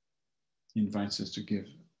 He invites us to give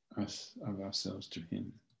us of ourselves to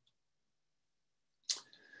him.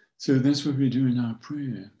 So that's what we do in our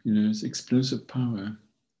prayer. It's explosive power,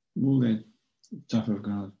 all that stuff of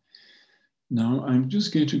God. Now I'm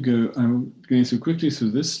just going to I'm going to quickly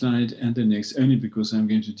through this slide and the next, only because I'm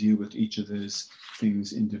going to deal with each of those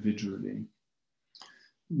things individually.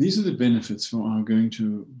 These are the benefits for our going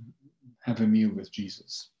to have a meal with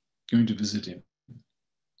Jesus, going to visit him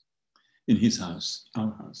in his house,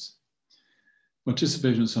 our house.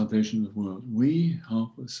 Participate in the salvation of the world. We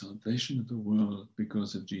help with salvation of the world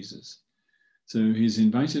because of Jesus. So he's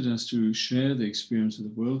invited us to share the experience of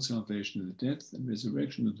the world's salvation, the death and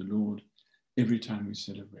resurrection of the Lord every time we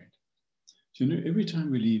celebrate. So every time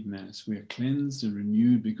we leave Mass, we are cleansed and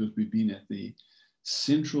renewed because we've been at the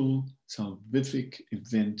central salvific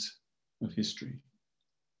event of history.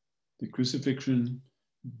 The crucifixion,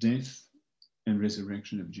 death, and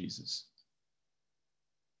resurrection of Jesus.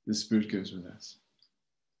 The Spirit goes with us.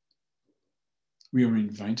 We are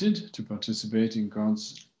invited to participate in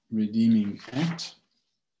God's redeeming act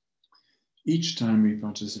each time we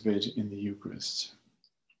participate in the Eucharist.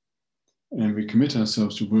 And we commit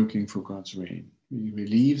ourselves to working for God's reign. We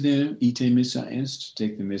leave there, ite missa est,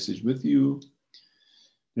 take the message with you.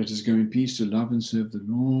 Let us go in peace to love and serve the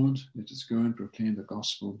Lord. Let us go and proclaim the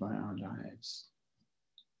gospel by our lives.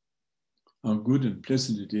 How good and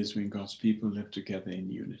pleasant it is when God's people live together in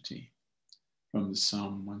unity. From the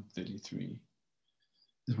Psalm 133.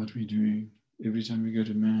 That's what we're doing every time we go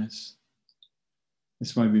to Mass.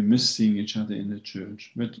 That's why we miss seeing each other in the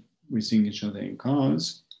church. But we see each other in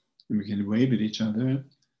cars, and we can wave at each other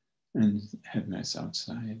and have Mass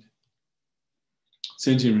outside.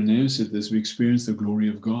 Saint Irenaeus said this: we experience the glory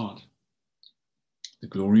of God. The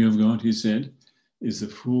glory of God, he said, is the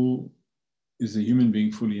human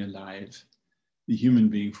being fully alive. The human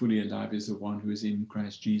being fully alive is the one who is in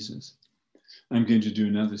Christ Jesus. I'm going to do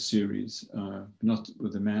another series, not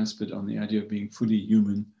with the Mass, but on the idea of being fully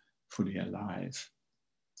human, fully alive.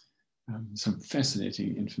 Some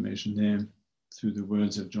fascinating information there through the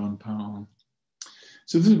words of John Powell.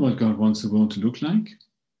 So this is what God wants the world to look like.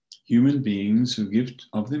 Human beings who give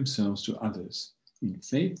of themselves to others in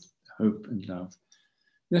faith, hope, and love.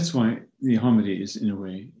 That's why the homily is, in a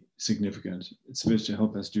way, significant. It's supposed to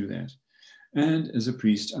help us do that. And as a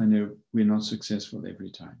priest, I know we're not successful every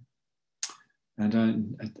time.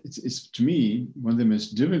 And it's to me, one of the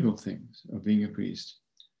most difficult things of being a priest.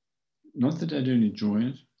 Not that I don't enjoy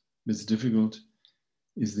it, but it's difficult,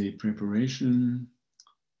 is the preparation.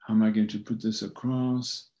 How am I going to put this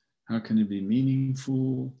across? How can it be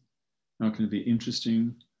meaningful? How can it be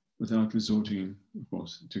interesting without resorting, of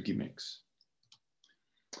course, to gimmicks?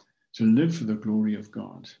 To live for the glory of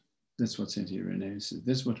God. That's what Saint Irenaeus said.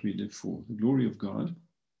 That's what we live for, the glory of God.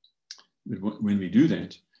 But when we do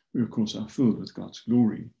that, we, of course, are filled with God's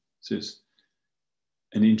glory. So it's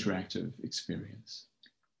an interactive experience.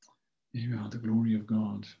 Here we are, the glory of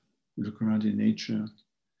God. We look around in nature,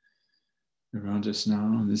 around us now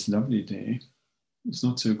on this lovely day. It's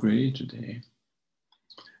not so grey today.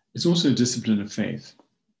 It's also a discipline of faith.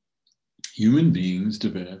 Human beings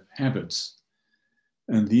develop habits,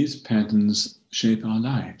 and these patterns shape our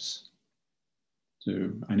lives.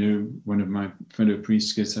 So I know one of my fellow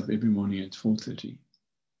priests gets up every morning at 4:30.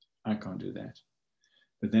 I can't do that,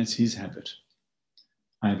 but that's his habit.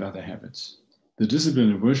 I have other habits. The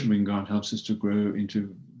discipline of worshiping God helps us to grow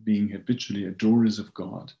into being habitually adorers of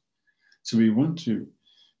God. So we want to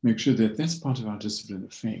make sure that that's part of our discipline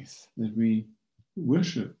of faith, that we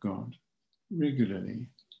worship God regularly.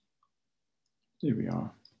 There we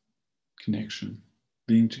are. Connection,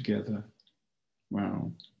 being together.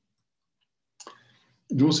 Wow.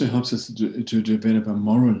 It also helps us to develop a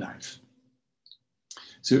moral life.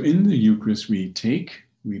 So in the Eucharist, we take,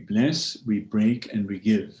 we bless, we break, and we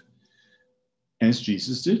give, as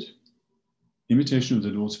Jesus did. Imitation of the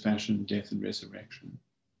Lord's passion, death, and resurrection.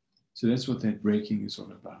 So that's what that breaking is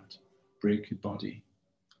all about. Break your body.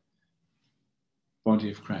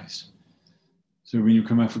 Body of Christ. So when you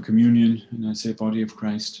come out for communion and I say body of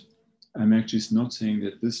Christ, I'm actually not saying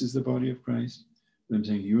that this is the body of Christ, but I'm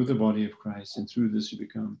saying you're the body of Christ, and through this you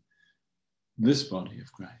become this body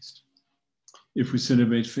of Christ. If we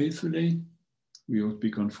celebrate faithfully, we ought to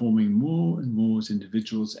be conforming more and more as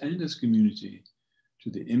individuals and as community to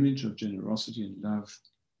the image of generosity and love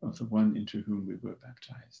of the one into whom we were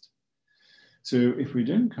baptized. So if we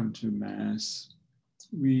don't come to Mass,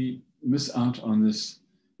 we miss out on this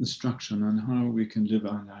instruction on how we can live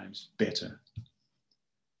our lives better.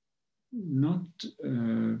 Not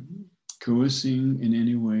coercing in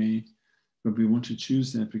any way, but we want to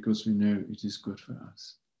choose that because we know it is good for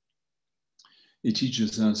us. It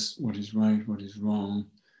teaches us what is right, what is wrong,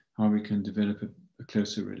 how we can develop a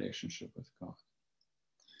closer relationship with God.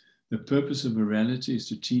 The purpose of morality is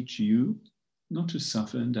to teach you not to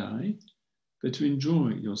suffer and die, but to enjoy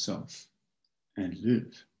yourself and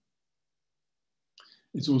live.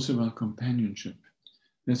 It's also about companionship.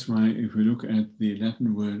 That's why if we look at the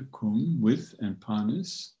Latin word cum, with, and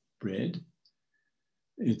panis, bread,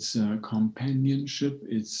 it's companionship,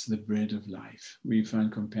 it's the bread of life. We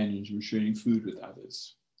find companionship in sharing food with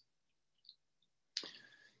others.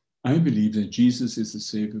 I believe that Jesus is the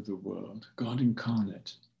Savior of the world, God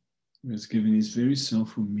incarnate, who has given his very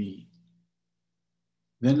self for me.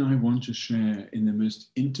 Then I want to share in the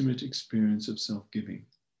most intimate experience of self-giving,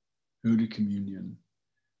 Holy Communion.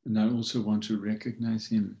 And I also want to recognize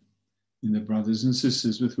him in the brothers and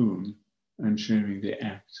sisters with whom I'm sharing the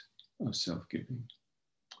act of self-giving.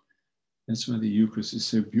 That's why the Eucharist is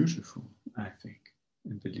so beautiful, I think,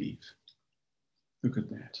 and believe. Look at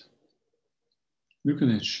that. Look at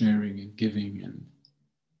that sharing and giving and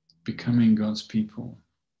becoming God's people.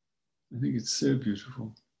 I think it's so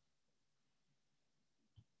beautiful.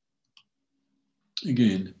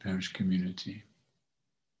 Again, parish community.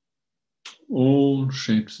 All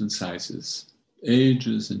shapes and sizes,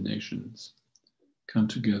 ages and nations come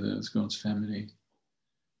together as God's family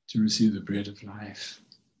to receive the bread of life.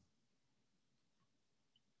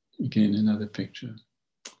 Again, another picture,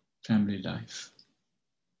 family life,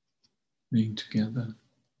 being together.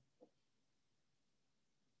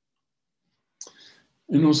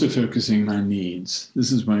 And also focusing my needs.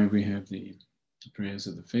 This is why we have the prayers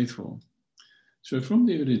of the faithful. So from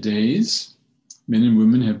the early days, men and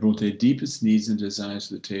women have brought their deepest needs and desires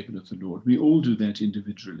to the table of the Lord. We all do that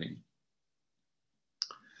individually.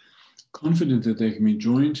 Confident that they can be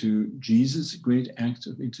joined to Jesus' great act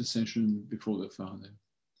of intercession before the Father.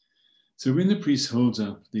 So when the priest holds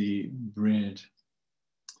up the bread,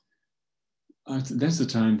 that's the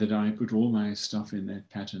time that I put all my stuff in that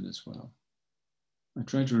pattern as well. I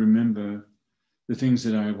try to remember the things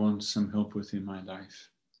that I want some help with in my life,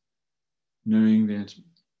 knowing that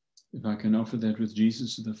if I can offer that with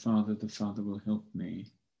Jesus to the Father will help me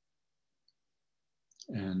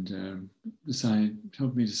and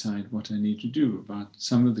help me decide what I need to do about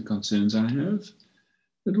some of the concerns I have,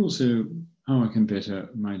 but also how I can better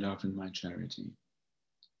my love and my charity.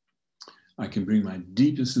 I can bring my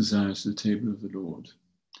deepest desires to the table of the Lord,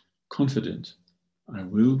 confident I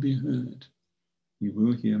will be heard. He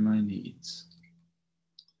will hear my needs.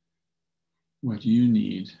 What you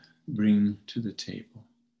need, bring to the table.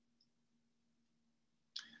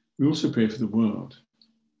 We also pray for the world.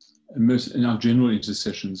 And our general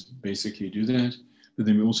intercessions basically do that, but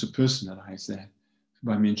then we also personalize that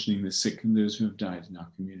by mentioning the sick and those who have died in our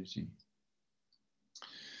community.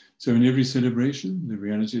 So in every celebration, the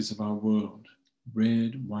realities of our world,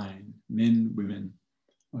 bread, wine, men, women,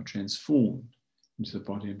 are transformed into the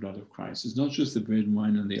body and blood of Christ. It's not just the bread and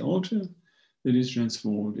wine on the altar that is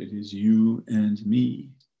transformed, it is you and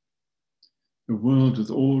me. The world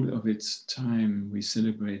with all of its time, we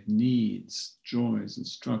celebrate needs, joys, and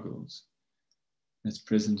struggles. That's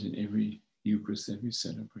present in every Eucharist that we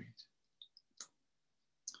celebrate.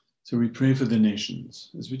 So we pray for the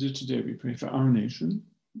nations. As we did today, we pray for our nation,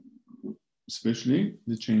 especially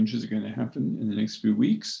the changes are going to happen in the next few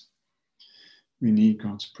weeks. We need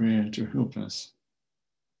God's prayer to help us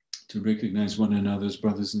to recognize one another as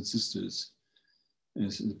brothers and sisters,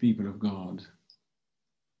 as the people of God.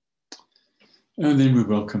 And then we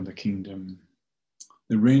welcome the kingdom.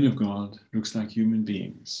 The reign of God looks like human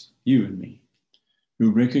beings, you and me,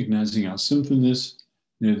 who, recognizing our sinfulness,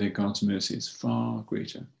 know that God's mercy is far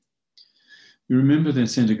greater. You remember that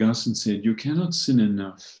St. Augustine said, you cannot sin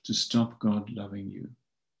enough to stop God loving you.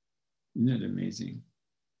 Isn't that amazing?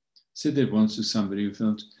 Said that once to somebody who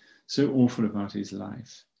felt so awful about his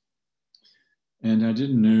life. And I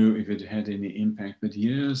didn't know if it had any impact, but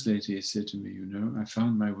years later he said to me, you know, I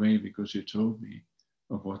found my way because you told me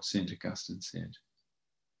of what St. Augustine said.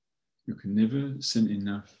 You can never sin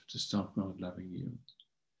enough to stop God loving you.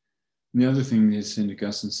 And the other thing that St.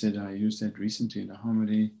 Augustine said, I used that recently in a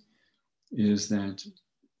homily, is that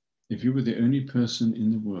if you were the only person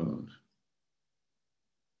in the world,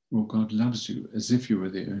 well, God loves you as if you were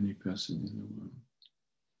the only person in the world.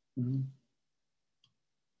 Mm-hmm.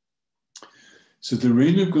 So the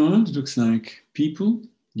reign of God looks like people,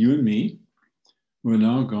 you and me, who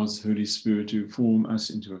allow God's Holy Spirit to form us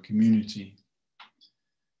into a community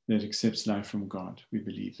that accepts life from God. We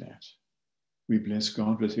believe that. We bless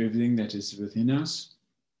God with everything that is within us.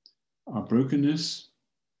 Our brokenness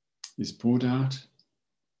is poured out.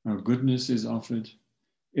 Our goodness is offered.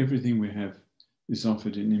 Everything we have is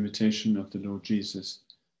offered in imitation of the Lord Jesus,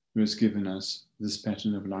 who has given us this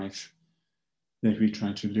pattern of life that we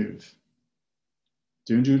try to live.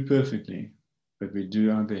 Don't do it perfectly, but we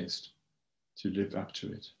do our best to live up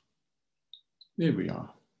to it. There we are,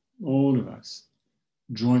 all of us,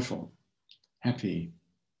 joyful, happy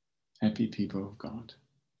people of God.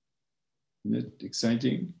 Isn't it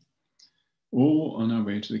exciting? All on our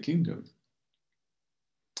way to the kingdom.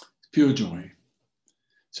 Pure joy.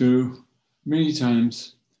 So many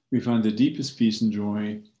times we find the deepest peace and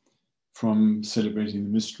joy from celebrating the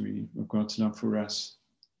mystery of God's love for us,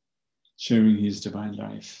 sharing his divine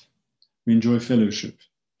life. We enjoy fellowship,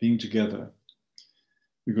 being together,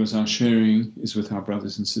 because our sharing is with our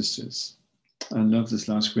brothers and sisters. I love this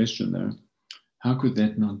last question though. How could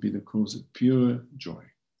that not be the cause of pure joy?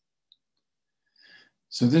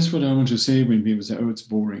 So that's what I want to say when people say, oh, it's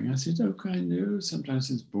boring. I said, okay, I know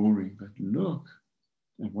sometimes it's boring, but look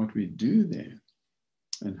at what we do there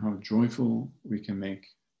and how joyful we can make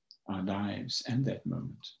our lives and that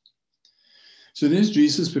moment. So there's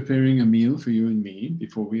Jesus preparing a meal for you and me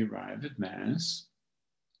before we arrive at Mass.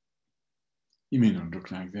 He may not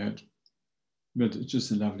look like that, but it's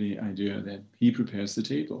just a lovely idea that he prepares the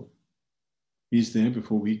table. He's there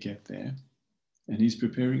before we get there, and he's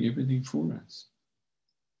preparing everything for us.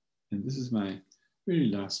 And this is my very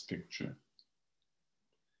last picture.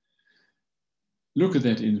 Look at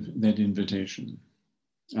that invitation,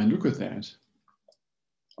 and look at that,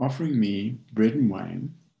 offering me bread and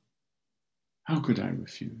wine. How could I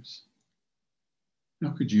refuse?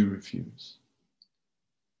 How could you refuse?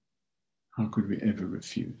 How could we ever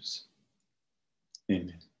refuse?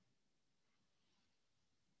 Amen.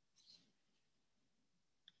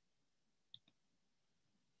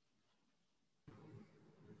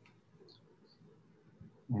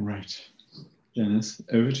 All right, Janice,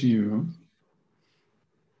 over to you.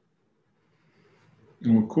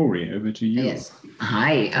 Well, Corey, over to you. Yes.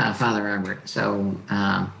 Hi, Father Robert. So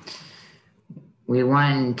we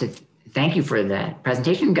wanted to thank you for that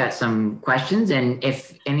presentation. We've got some questions, and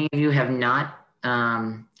if any of you have not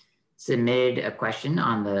submitted a question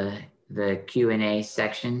on the Q&A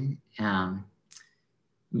section,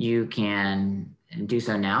 you can do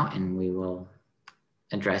so now, and we will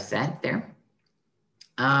address that there.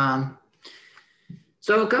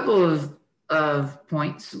 So a couple of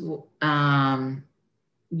points.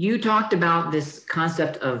 You talked about this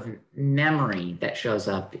concept of memory that shows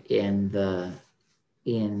up in the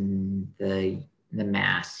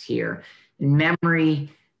Mass here. Memory,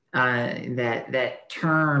 that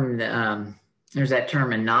term, there's that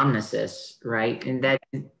term anamnesis, right? And that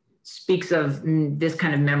speaks of this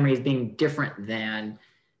kind of memory as being different than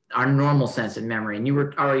our normal sense of memory. And you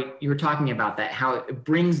were talking about that, how it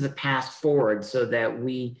brings the past forward so that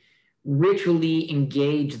we ritually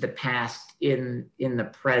engage the past in the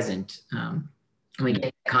present. We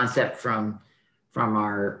get the concept from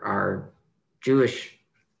our Jewish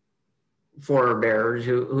forebears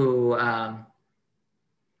who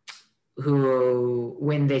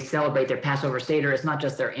when they celebrate their Passover Seder, it's not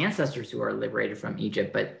just their ancestors who are liberated from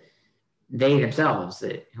Egypt, but they themselves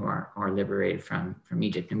who are liberated from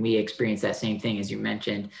Egypt. And we experience that same thing, as you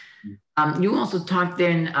mentioned. You also talked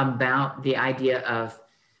then about the idea of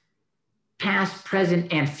past,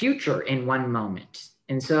 present, and future in one moment.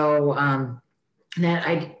 And so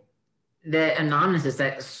the anamnesis,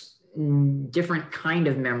 that different kind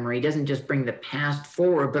of memory, doesn't just bring the past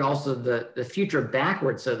forward, but also the future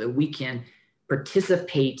backward, so that we can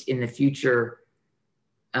participate in the future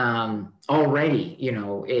already,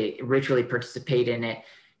 ritually participate in it.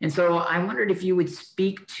 And so I wondered if you would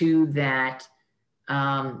speak to that,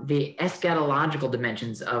 the eschatological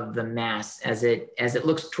dimensions of the Mass as it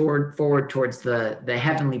looks forward towards the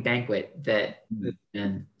heavenly banquet that we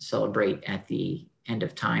can celebrate at the end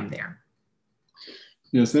of time there.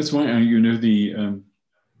 Yes, that's why the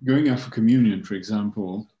going out for communion, for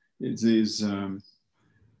example, is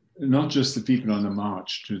not just the people on the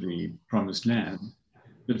march to the promised land,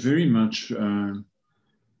 but very much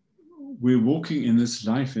we're walking in this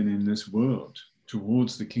life and in this world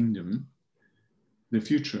towards the kingdom, the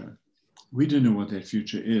future. We don't know what that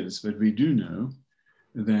future is, but we do know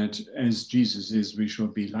that as Jesus is, we shall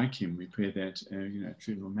be like him. We pray that at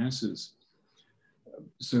funeral masses.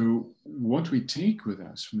 So what we take with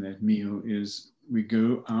us from that meal is we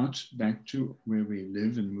go out back to where we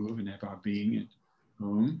live and move and have our being at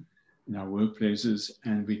home, in our workplaces,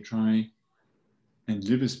 and we try and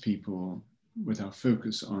live as people with our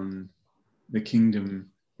focus on the kingdom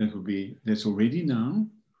that's already now,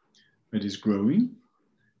 but is growing,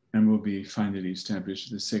 and will be finally established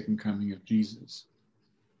at the second coming of Jesus.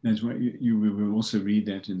 That's why we will also read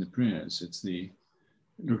that in the prayers. It's the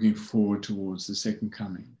looking forward towards the second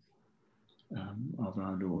coming of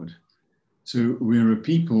our Lord. So we're a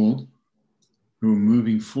people who are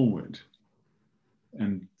moving forward.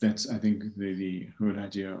 And that's, I think, the whole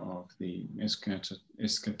idea of the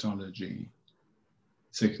eschatology,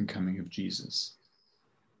 second coming of Jesus.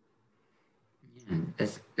 Yeah,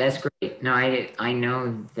 that's great. No, I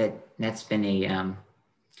know that's been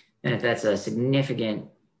that's a significant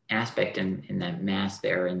aspect in that Mass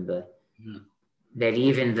there, and that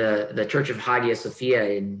even the Church of Hagia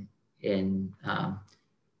Sophia in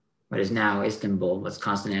what is now Istanbul, was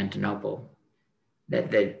Constantinople, that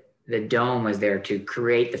the dome was there to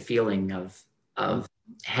create the feeling of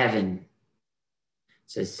heaven,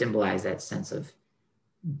 to symbolize that sense of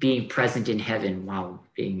being present in heaven while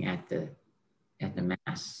being at the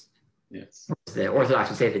Mass. Yes. The Orthodox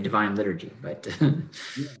would say the divine liturgy, but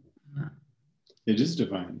it is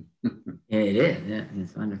divine. It is. Yeah,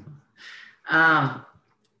 it's wonderful.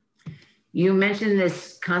 You mentioned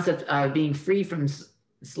this concept of being free from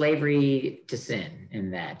slavery to sin, in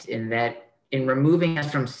that in removing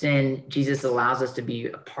us from sin, Jesus allows us to be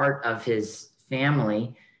a part of his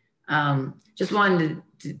family. Just wanted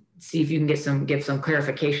to see if you can give some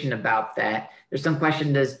clarification about that. There's some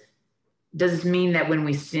question, does this mean that when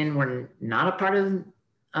we sin, we're not a part of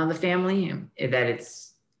the family? That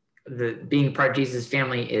it's being a part of Jesus'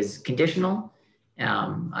 family is conditional?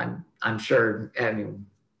 I'm sure, I mean,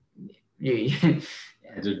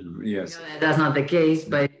 yes, that's not the case,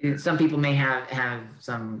 but some people may have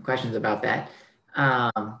some questions about that.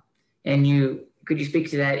 And could you speak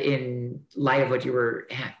to that in light of what you were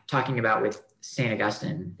talking about with St.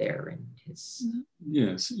 Augustine there and his?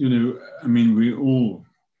 Yes, I mean, we all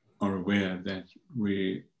are aware that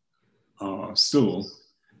we are still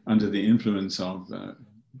under the influence of the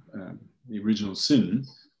original sin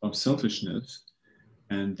of selfishness,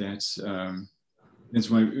 and that's That's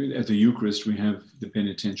why at the Eucharist we have the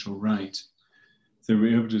penitential rite. So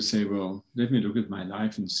we're able to say, well, let me look at my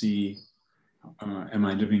life and see, am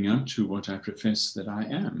I living up to what I profess that I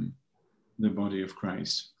am, the body of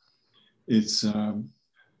Christ? It's, and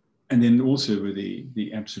then also with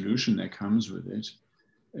the absolution that comes with it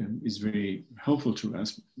is very helpful to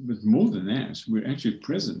us. But more than that, we're actually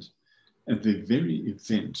present at the very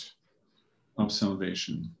event of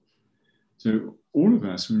salvation. So all of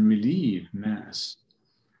us, when we leave Mass,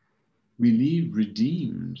 we leave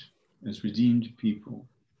redeemed as redeemed people.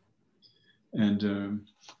 And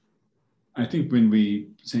I think when we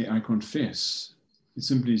say, I confess, it's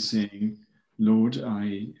simply saying, Lord,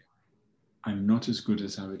 I'm not as good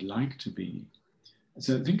as I would like to be.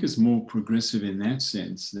 So I think it's more progressive in that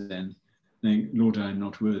sense than saying, Lord, I'm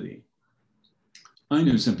not worthy. I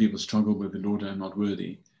know some people struggle with the Lord, I'm not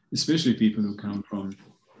worthy, especially people who come from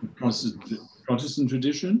the Protestant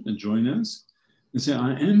tradition and join us and say,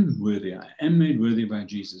 I am worthy, I am made worthy by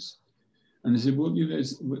Jesus. And I said, well, you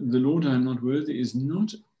guys, the Lord, I'm not worthy is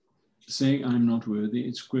not saying I'm not worthy,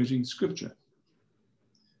 it's quoting scripture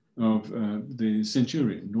of the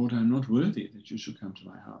centurion, Lord, I'm not worthy that you should come to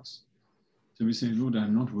my house. So we say, Lord,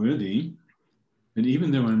 I'm not worthy, but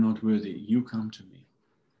even though I'm not worthy, you come to me.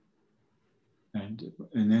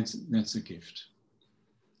 And that's a gift.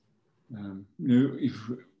 If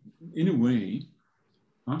in a way,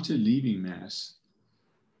 after leaving Mass,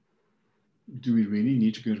 do we really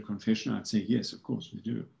need to go to confession? I'd say yes, of course we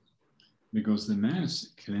do, because the Mass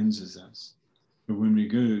cleanses us. But when we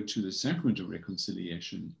go to the sacrament of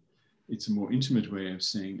reconciliation, it's a more intimate way of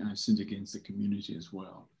saying, I've sinned against the community as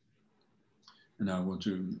well, and I want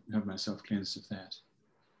to have myself cleansed of that.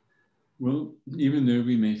 Well, even though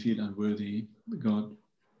we may feel unworthy, God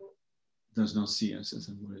does not see us as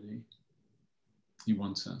unworthy. He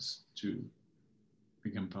wants us to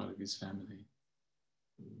become part of his family.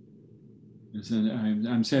 And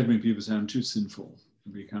I'm sad when people say I'm too sinful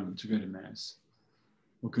to go to Mass.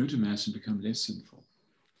 Well, go to Mass and become less sinful.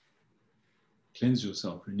 Cleanse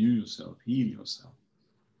yourself, renew yourself, heal yourself.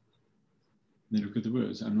 Then look at the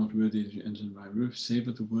words. I'm not worthy to enter my roof, save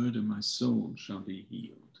but the word, and my soul shall be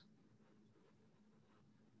healed.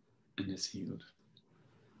 And it's healed.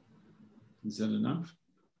 Is that enough?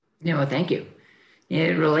 Yeah, well, thank you.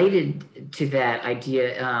 It related to that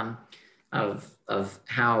idea of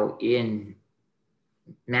how in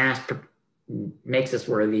Mass makes us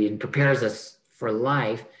worthy and prepares us for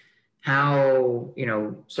life. How,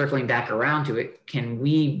 circling back around to it, can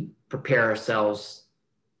we prepare ourselves?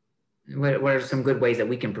 What are some good ways that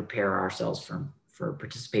we can prepare ourselves for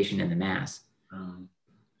participation in the Mass?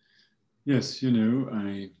 Yes,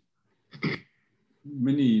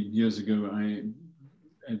 many years ago, I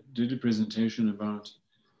did a presentation about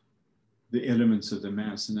the elements of the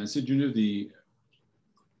Mass. And I said,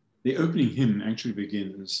 the opening hymn actually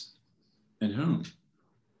begins at home.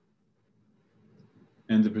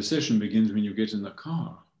 And the procession begins when you get in the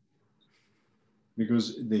car.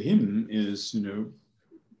 Because the hymn is, I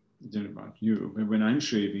don't know about you, but when I'm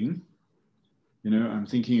shaving, I'm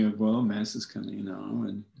thinking of, well, Mass is coming now,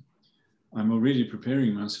 and I'm already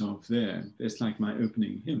preparing myself there. That's like my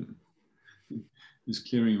opening hymn. It's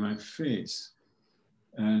clearing my face.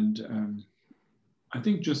 And I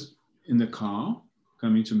think just in the car,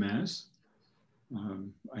 coming to Mass,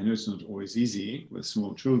 I know it's not always easy with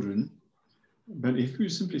small children, but if we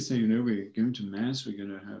simply say, we're going to Mass, we're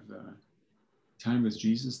going to have time with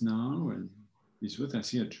Jesus now, and he's with us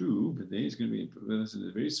here too, but there he's going to be with us in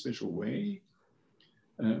a very special way.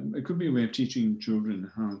 It could be a way of teaching children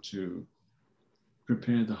how to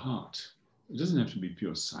prepare the heart. It doesn't have to be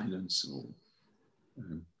pure silence or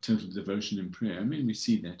total devotion and prayer. I mean, we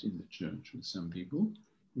see that in the church with some people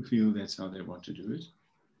who feel that's how they want to do it.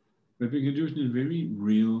 But we can do it in a very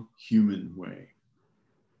real human way.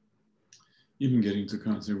 Even getting to the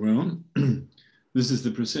car and say, well, this is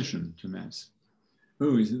the procession to Mass.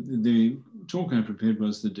 Oh, the talk I prepared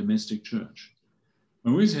was the domestic church. I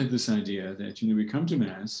always had this idea that, we come to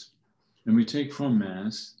Mass and we take from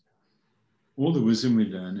Mass all the wisdom we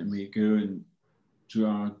learn and we go to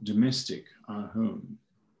our domestic, our home,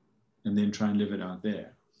 and then try and live it out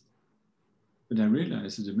there. But I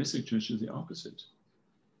realized the domestic church is the opposite.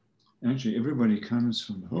 Actually, everybody comes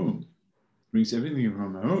from home, brings everything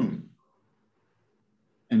from home,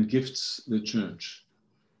 and gifts the church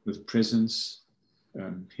with presents,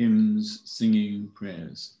 hymns, singing,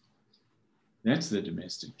 prayers. That's the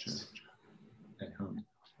domestic church at home.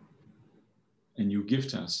 And you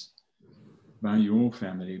gift us by your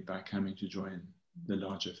family by coming to join the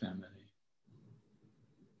larger family.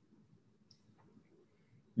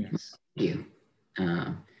 Yes. Thank you.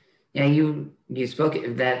 Yeah, you spoke,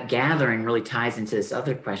 that gathering really ties into this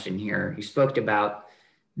other question here. You spoke about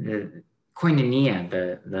the koinonia,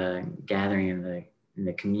 the gathering in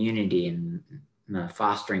the community and the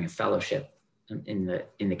fostering of fellowship in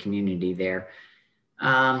the community there.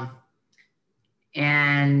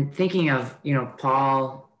 And thinking of,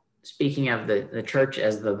 Paul speaking of the church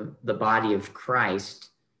as the body of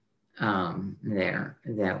Christ, there,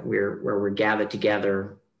 that where we're gathered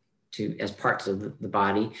together as parts of the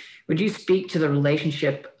body. Would you speak to the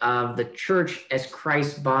relationship of the church as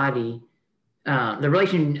Christ's body, the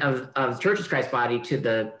relation of the church as Christ's body to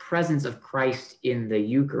the presence of Christ in the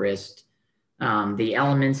Eucharist, the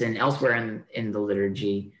elements and elsewhere in the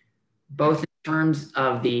liturgy, both in terms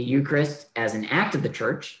of the Eucharist as an act of the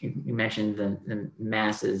church? You mentioned the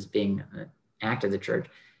Mass as being an act of the church,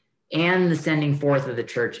 and the sending forth of the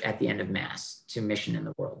church at the end of Mass to mission in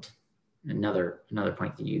the world. Another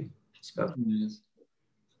point that you spoke. Yes.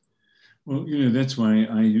 Well, that's why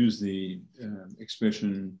I use the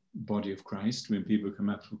expression body of Christ when people come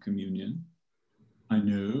up for communion. I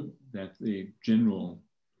know that the general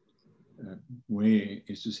way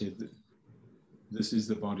is to say that this is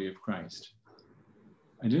the body of Christ.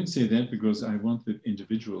 I don't say that because I want the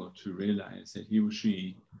individual to realize that he or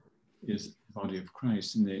she is the body of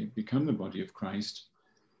Christ, and they become the body of Christ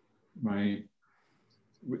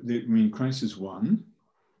Christ is one,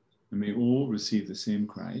 and we all receive the same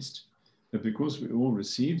Christ, but because we all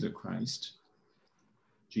receive the Christ,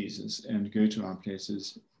 Jesus, and go to our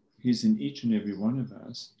places, he's in each and every one of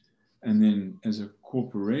us, and then as a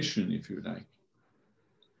corporation, if you like,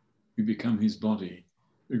 we become his body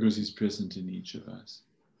because he's present in each of us.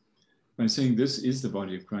 By saying this is the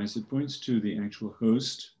body of Christ, it points to the actual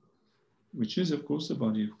host, which is, of course, the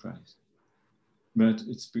body of Christ. But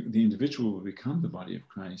it's the individual will become the body of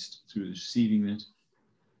Christ through receiving it,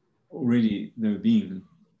 already though being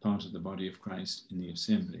part of the body of Christ in the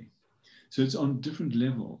assembly. So it's on different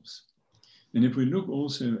levels. And if we look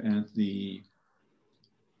also at the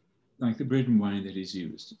bread and wine that is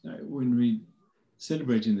used, when we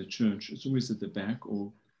celebrate in the church, it's always at the back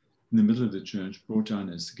or in the middle of the church, brought down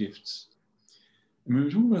as gifts. And when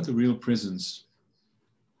we talk about the real presence,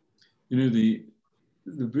 the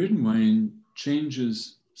bread and wine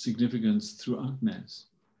changes significance throughout Mass,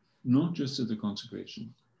 not just at the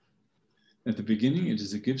consecration. At the beginning, it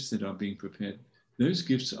is the gifts that are being prepared. Those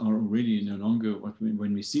gifts are already no longer,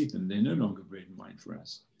 when we see them, they're no longer bread and wine for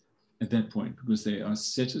us at that point, because they are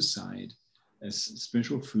set aside as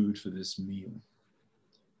special food for this meal.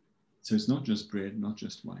 So it's not just bread, not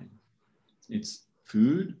just wine. It's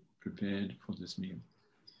food prepared for this meal.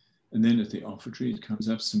 And then at the offertory, it comes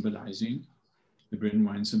up symbolizing, the bread and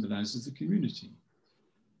wine symbolizes the community.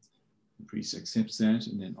 The priest accepts that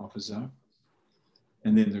and then offers up.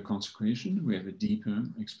 And then the consecration, we have a deeper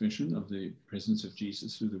expression of the presence of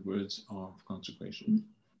Jesus through the words of consecration.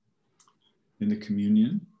 Then the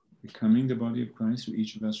communion, becoming the body of Christ, through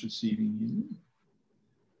each of us receiving him.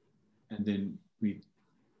 And then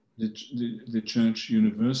the church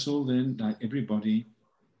universal, then, like everybody,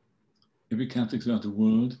 every Catholic throughout the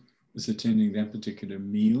world is attending that particular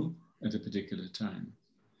meal at a particular time.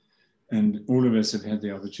 And all of us have had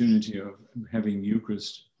the opportunity of having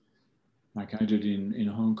Eucharist, like I did in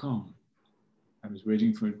Hong Kong. I was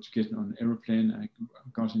waiting for it to get on an aeroplane. I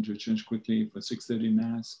got into a church quickly for 6:30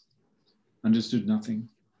 Mass, understood nothing,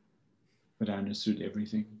 but I understood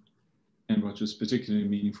everything. And what was particularly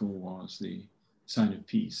meaningful was the sign of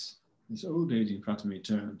peace. This old lady in front of me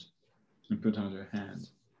turned and put out her hand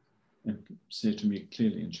and said to me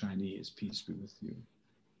clearly in Chinese, "Peace be with you."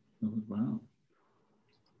 I thought, wow.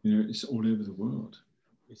 It's all over the world.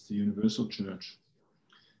 It's the universal church.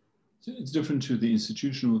 So it's different to the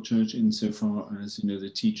institutional church insofar as, the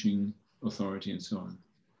teaching authority and so on.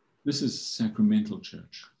 This is sacramental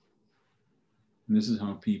church. And this is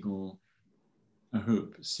how people, I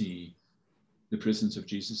hope, see the presence of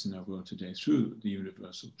Jesus in our world today through the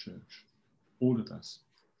universal church. All of us,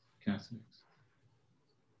 Catholics.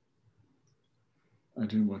 I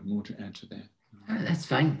don't want more to add to that. That's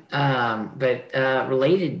fine. But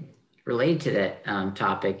related to that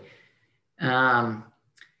topic,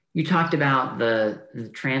 you talked about the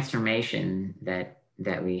transformation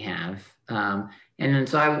that we have, and then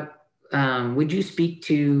so would you speak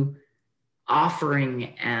to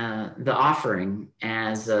offering the offering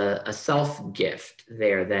as a self gift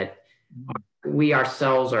there, that we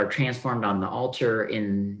ourselves are transformed on the altar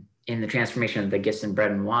in the transformation of the gifts in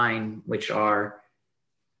bread and wine, which are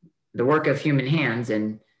the work of human hands,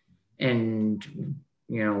 and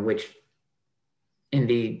which in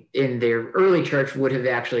the early church would have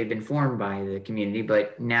actually been formed by the community,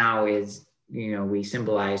 but now is we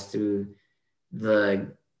symbolize through the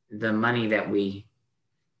money that we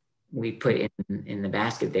put in the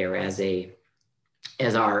basket there as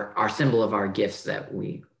our symbol of our gifts that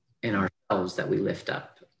we in ourselves that we lift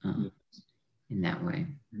up in that way.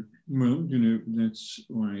 Well, that's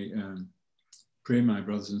why pray, my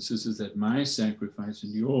brothers and sisters, that my sacrifice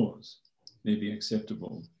and yours may be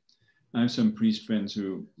acceptable. I have some priest friends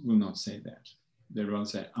who will not say that. They rather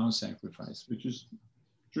say our sacrifice, which is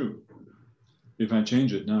true. If I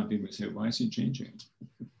change it now, people say, why is he changing?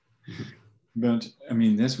 But I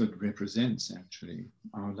mean, that's what represents actually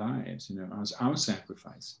our lives, our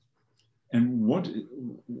sacrifice. And what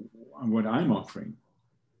I'm offering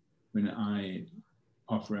when I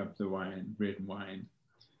offer up the wine, bread and wine,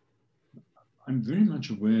 I'm very much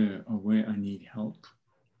aware of where I need help.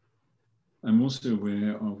 I'm also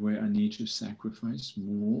aware of where I need to sacrifice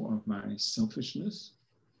more of my selfishness.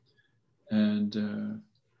 And,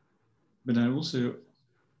 but I also,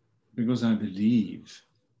 because I believe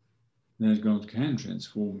that God can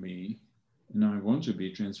transform me, and I want to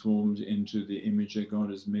be transformed into the image that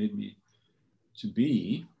God has made me to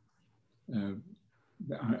be,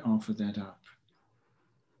 I offer that up.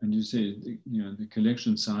 And you say, the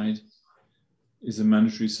collection side is a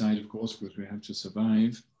monetary side, of course, because we have to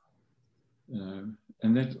survive.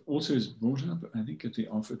 And that also is brought up, I think, at the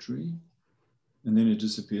offertory, and then it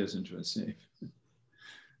disappears into a safe.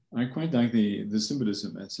 I quite like the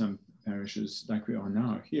symbolism at some parishes, like we are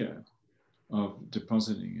now here, of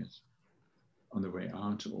depositing it on the way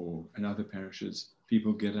out, or in other parishes,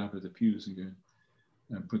 people get up at the pews and go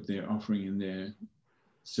and put their offering in there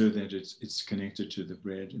so that it's connected to the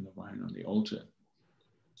bread and the wine on the altar,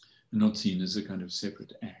 and not seen as a kind of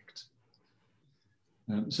separate act.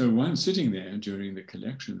 So while sitting there during the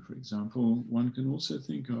collection, for example, one can also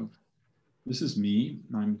think of, this is me,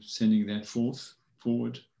 I'm sending that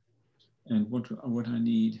forward, and what I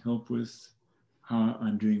need help with, how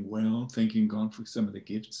I'm doing well, thanking God for some of the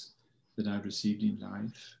gifts that I've received in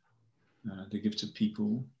life, the gifts of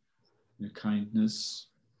people, kindness,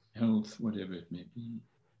 health, whatever it may be.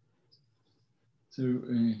 So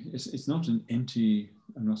it's not an empty,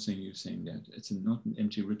 I'm not saying you're saying that, it's not an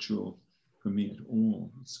empty ritual for me at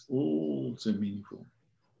all. It's all so meaningful.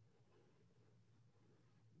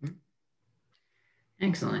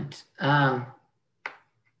 Excellent.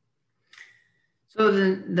 So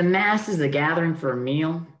the Mass is a gathering for a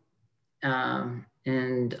meal,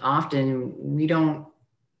 and often we don't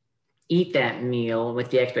eat that meal with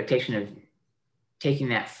the expectation of taking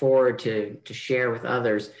that forward to share with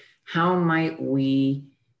others. How might we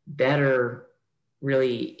better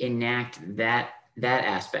really enact that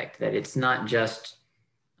aspect, that it's not just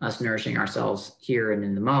us nourishing ourselves here and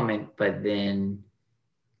in the moment, but then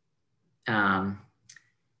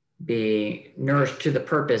being nourished to the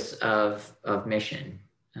purpose of mission?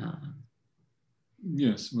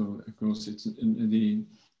 Yes, well, of course, it's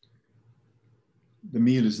the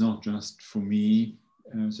meal is not just for me,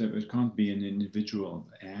 so it can't be an individual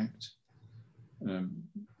act.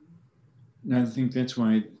 And I think that's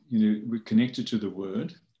why we're connected to the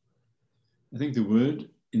Word. I think the Word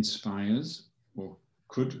inspires, or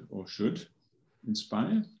could or should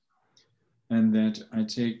inspire, and that I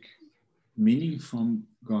take meaning from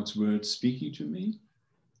God's Word speaking to me,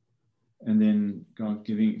 and then God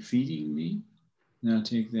feeding me. Now I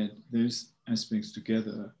take those aspects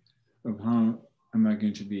together of how am I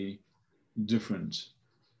going to be different.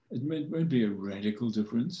 It won't be a radical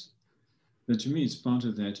difference, but to me it's part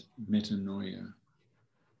of that metanoia.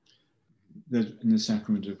 That in the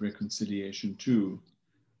sacrament of reconciliation too,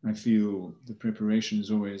 I feel the preparation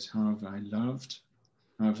is always, how have I loved?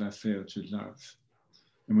 How have I failed to love?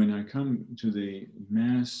 And when I come to the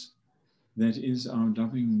Mass, that is our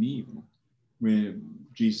loving meal, where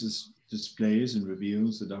Jesus displays and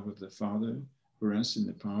reveals the love of the Father for us in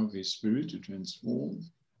the power of His Spirit to transform.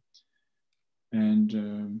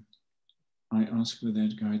 And I ask for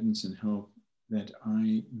that guidance and help, that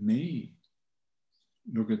I may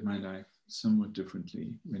look at my life somewhat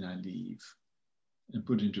differently when I leave, and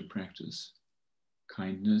put into practice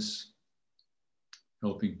kindness,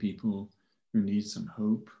 helping people who need some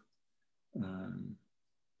hope, and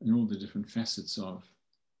all the different facets of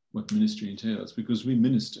what ministry entails, because we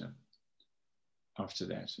minister after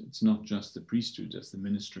that. It's not just the priest who does the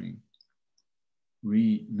ministering.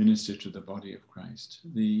 We minister to the body of Christ,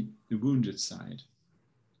 the wounded side.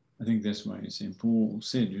 I think that's why St. Paul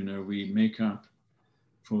said, we make up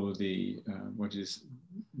for the, what is,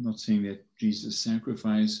 not saying that Jesus'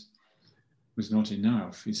 sacrifice was not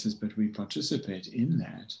enough. He says, but we participate in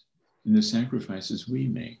that, in the sacrifices we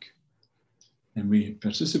make. And we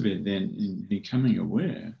participate then in becoming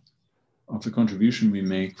aware of the contribution we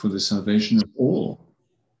make for the salvation of all,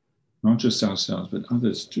 not just ourselves, but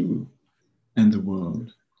others too, and the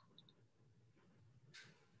world.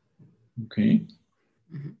 Okay.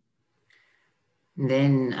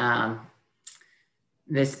 Then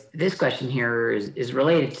this question here is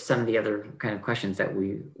related to some of the other kind of questions that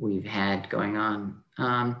we've had going on.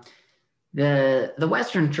 The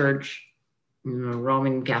Western Church,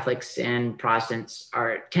 Roman Catholics and Protestants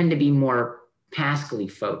tend to be more paschally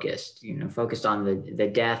focused, focused on the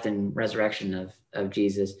death and resurrection of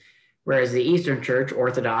Jesus, whereas the Eastern Church,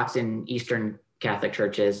 Orthodox and Eastern Catholic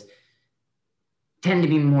churches, tend to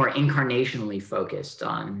be more incarnationally focused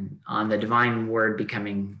on the divine word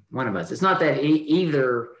becoming one of us. It's not that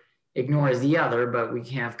either ignores the other, but we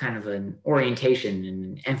have kind of an orientation and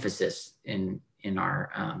an emphasis in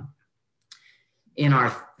our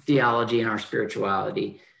theology and our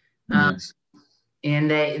spirituality. Yes.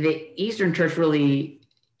 And the Eastern Church really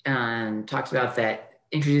talks about that,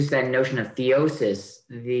 introduced that notion of theosis,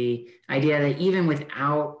 the idea that even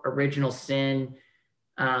without original sin,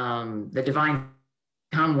 the divine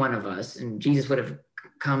become one of us, and Jesus would have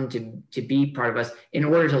come to be part of us in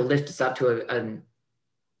order to lift us up to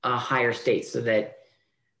a higher state, so that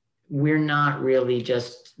we're not really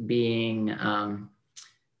just being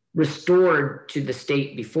restored to the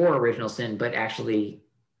state before original sin, but actually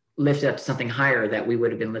lifted up to something higher that we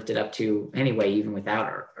would have been lifted up to anyway, even without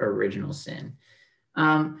our original sin.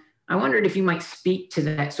 I wondered if you might speak to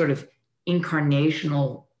that sort of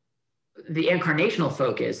incarnational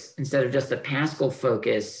focus instead of just the paschal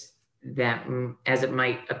focus that, as it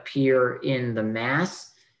might appear in the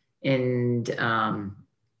Mass, and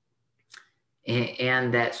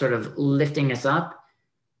that sort of lifting us up,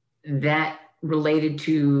 that related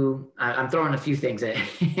to, I'm throwing a few things at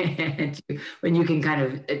when you can kind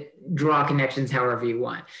of draw connections however you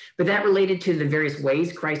want, but that related to the various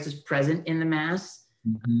ways Christ is present in the Mass,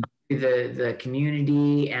 the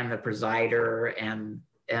community and the presider and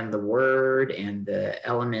the word and the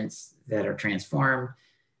elements that are transformed.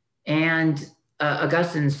 And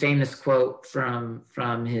Augustine's famous quote from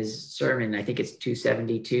his sermon, I think it's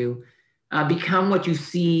 272, become what you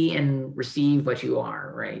see and receive what you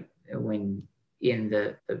are, right? When in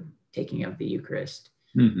the taking of the Eucharist.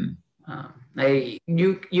 You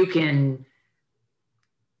can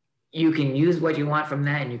use what you want from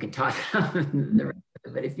that, and you can talk the rest of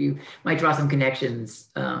it, but if you might draw some connections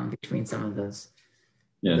between some of those.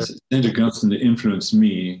 Yes, St. Augustine influenced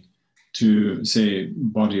me to say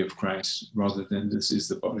body of Christ rather than this is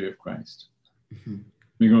the body of Christ.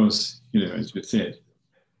 Because, as you said,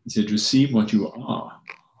 he said, receive what you are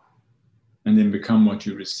and then become what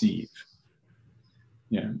you receive.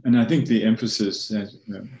 Yeah, and I think the emphasis that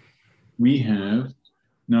we have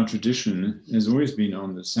in our tradition has always been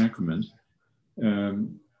on the sacrament.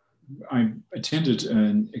 I attended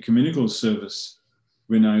an ecumenical service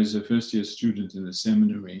when I was a first-year student in the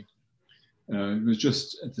seminary. It was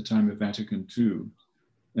just at the time of Vatican II.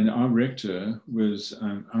 And our rector was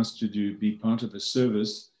asked to be part of a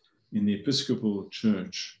service in the Episcopal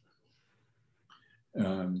Church.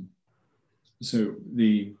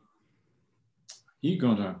 He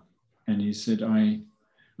got up and he said, I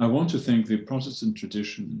want to thank the Protestant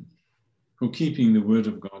tradition for keeping the Word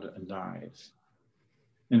of God alive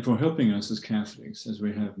and for helping us as Catholics, as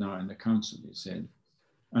we have now in the Council, he said,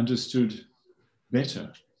 understood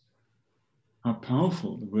better how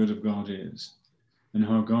powerful the Word of God is and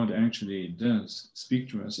how God actually does speak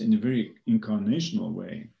to us in a very incarnational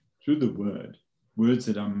way through the Word, words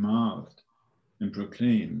that are mouthed and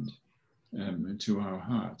proclaimed to our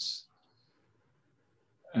hearts.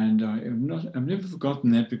 And I've never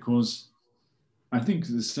forgotten that, because I think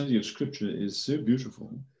the study of Scripture is so beautiful.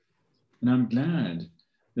 And I'm glad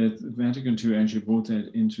that Vatican II actually brought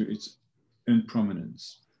that into its own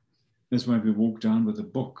prominence. That's why we walk down with a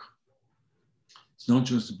book. It's not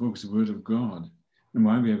just a book, it's the Word of God. And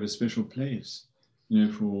why we have a special place,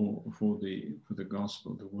 for the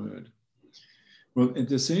gospel, the Word. Well, at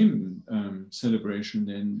the same celebration,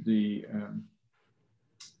 then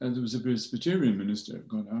there was a Presbyterian minister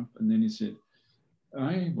got up, and then he said,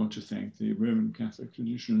 I want to thank the Roman Catholic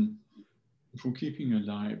tradition for keeping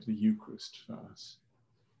alive the Eucharist for us.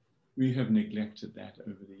 We have neglected that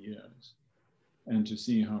over the years, and to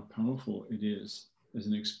see how powerful it is as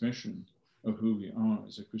an expression of who we are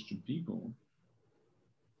as a Christian people.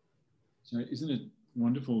 So isn't it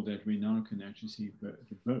wonderful that we now can actually see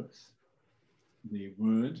both the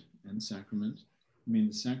Word and sacrament? I mean,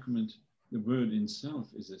 the sacrament, the Word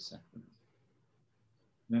itself is a sacrament.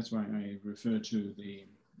 That's why I refer to the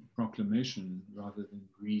proclamation rather than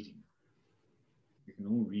reading. We can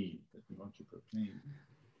all read, but we want to proclaim.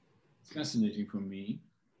 It's fascinating for me.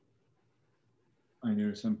 I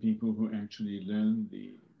know some people who actually learn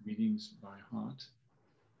the readings by heart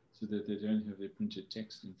so that they don't have their printed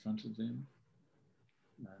text in front of them.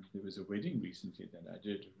 There was a wedding recently that I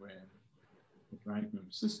did where the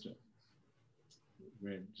bridegroom's sister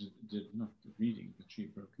did not the reading, but she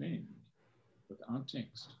proclaimed without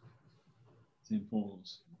text St.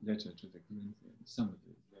 Paul's letter to the Corinthians, some of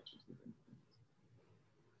the letters to the Corinthians.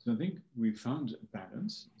 So I think we found a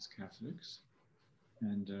balance as Catholics.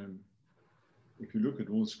 And if you look at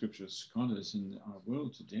all scripture scholars in our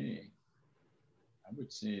world today, I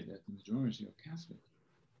would say that the majority are Catholic.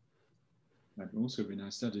 But also when I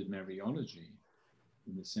studied Mariology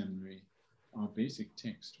in the seminary, our basic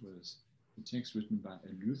text was the text written by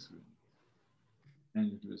a Lutheran.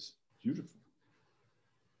 And it was beautiful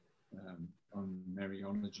on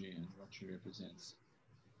Mariology and what she represents.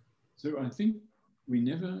 So I think we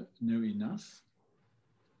never know enough.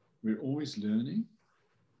 We're always learning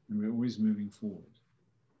and we're always moving forward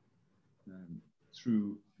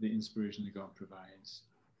through the inspiration that God provides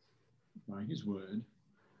by his word,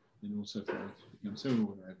 and also for us to become so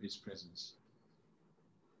aware of his presence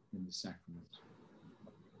in the sacrament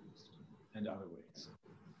and other ways.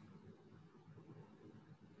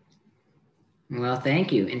 Well,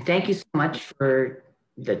 thank you. And thank you so much for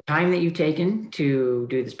the time that you've taken to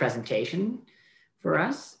do this presentation for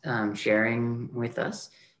us, sharing with us.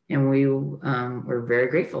 And we're very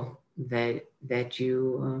grateful that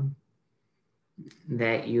you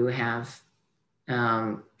have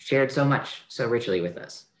shared so much so richly with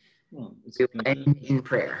us. Well, We will end in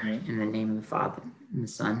prayer, in the name of the Father, and the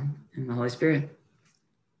Son, and the Holy Spirit.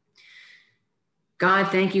 God,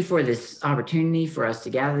 thank you for this opportunity for us to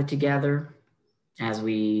gather together as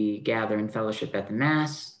we gather in fellowship at the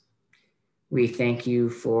Mass. We thank you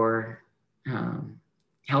for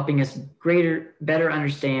helping us better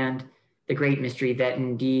understand the great mystery that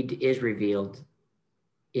indeed is revealed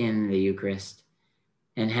in the Eucharist,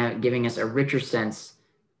 and giving us a richer sense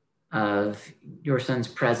of your Son's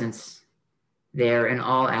presence there in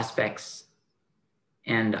all aspects,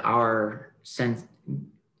 and our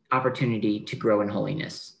opportunity to grow in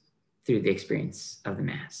holiness through the experience of the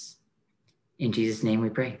Mass. In Jesus' name we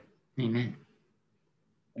pray. Amen.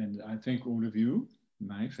 And I thank all of you,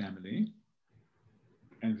 my family,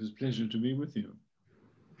 and it was a pleasure to be with you.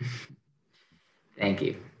 Thank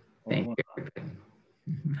you.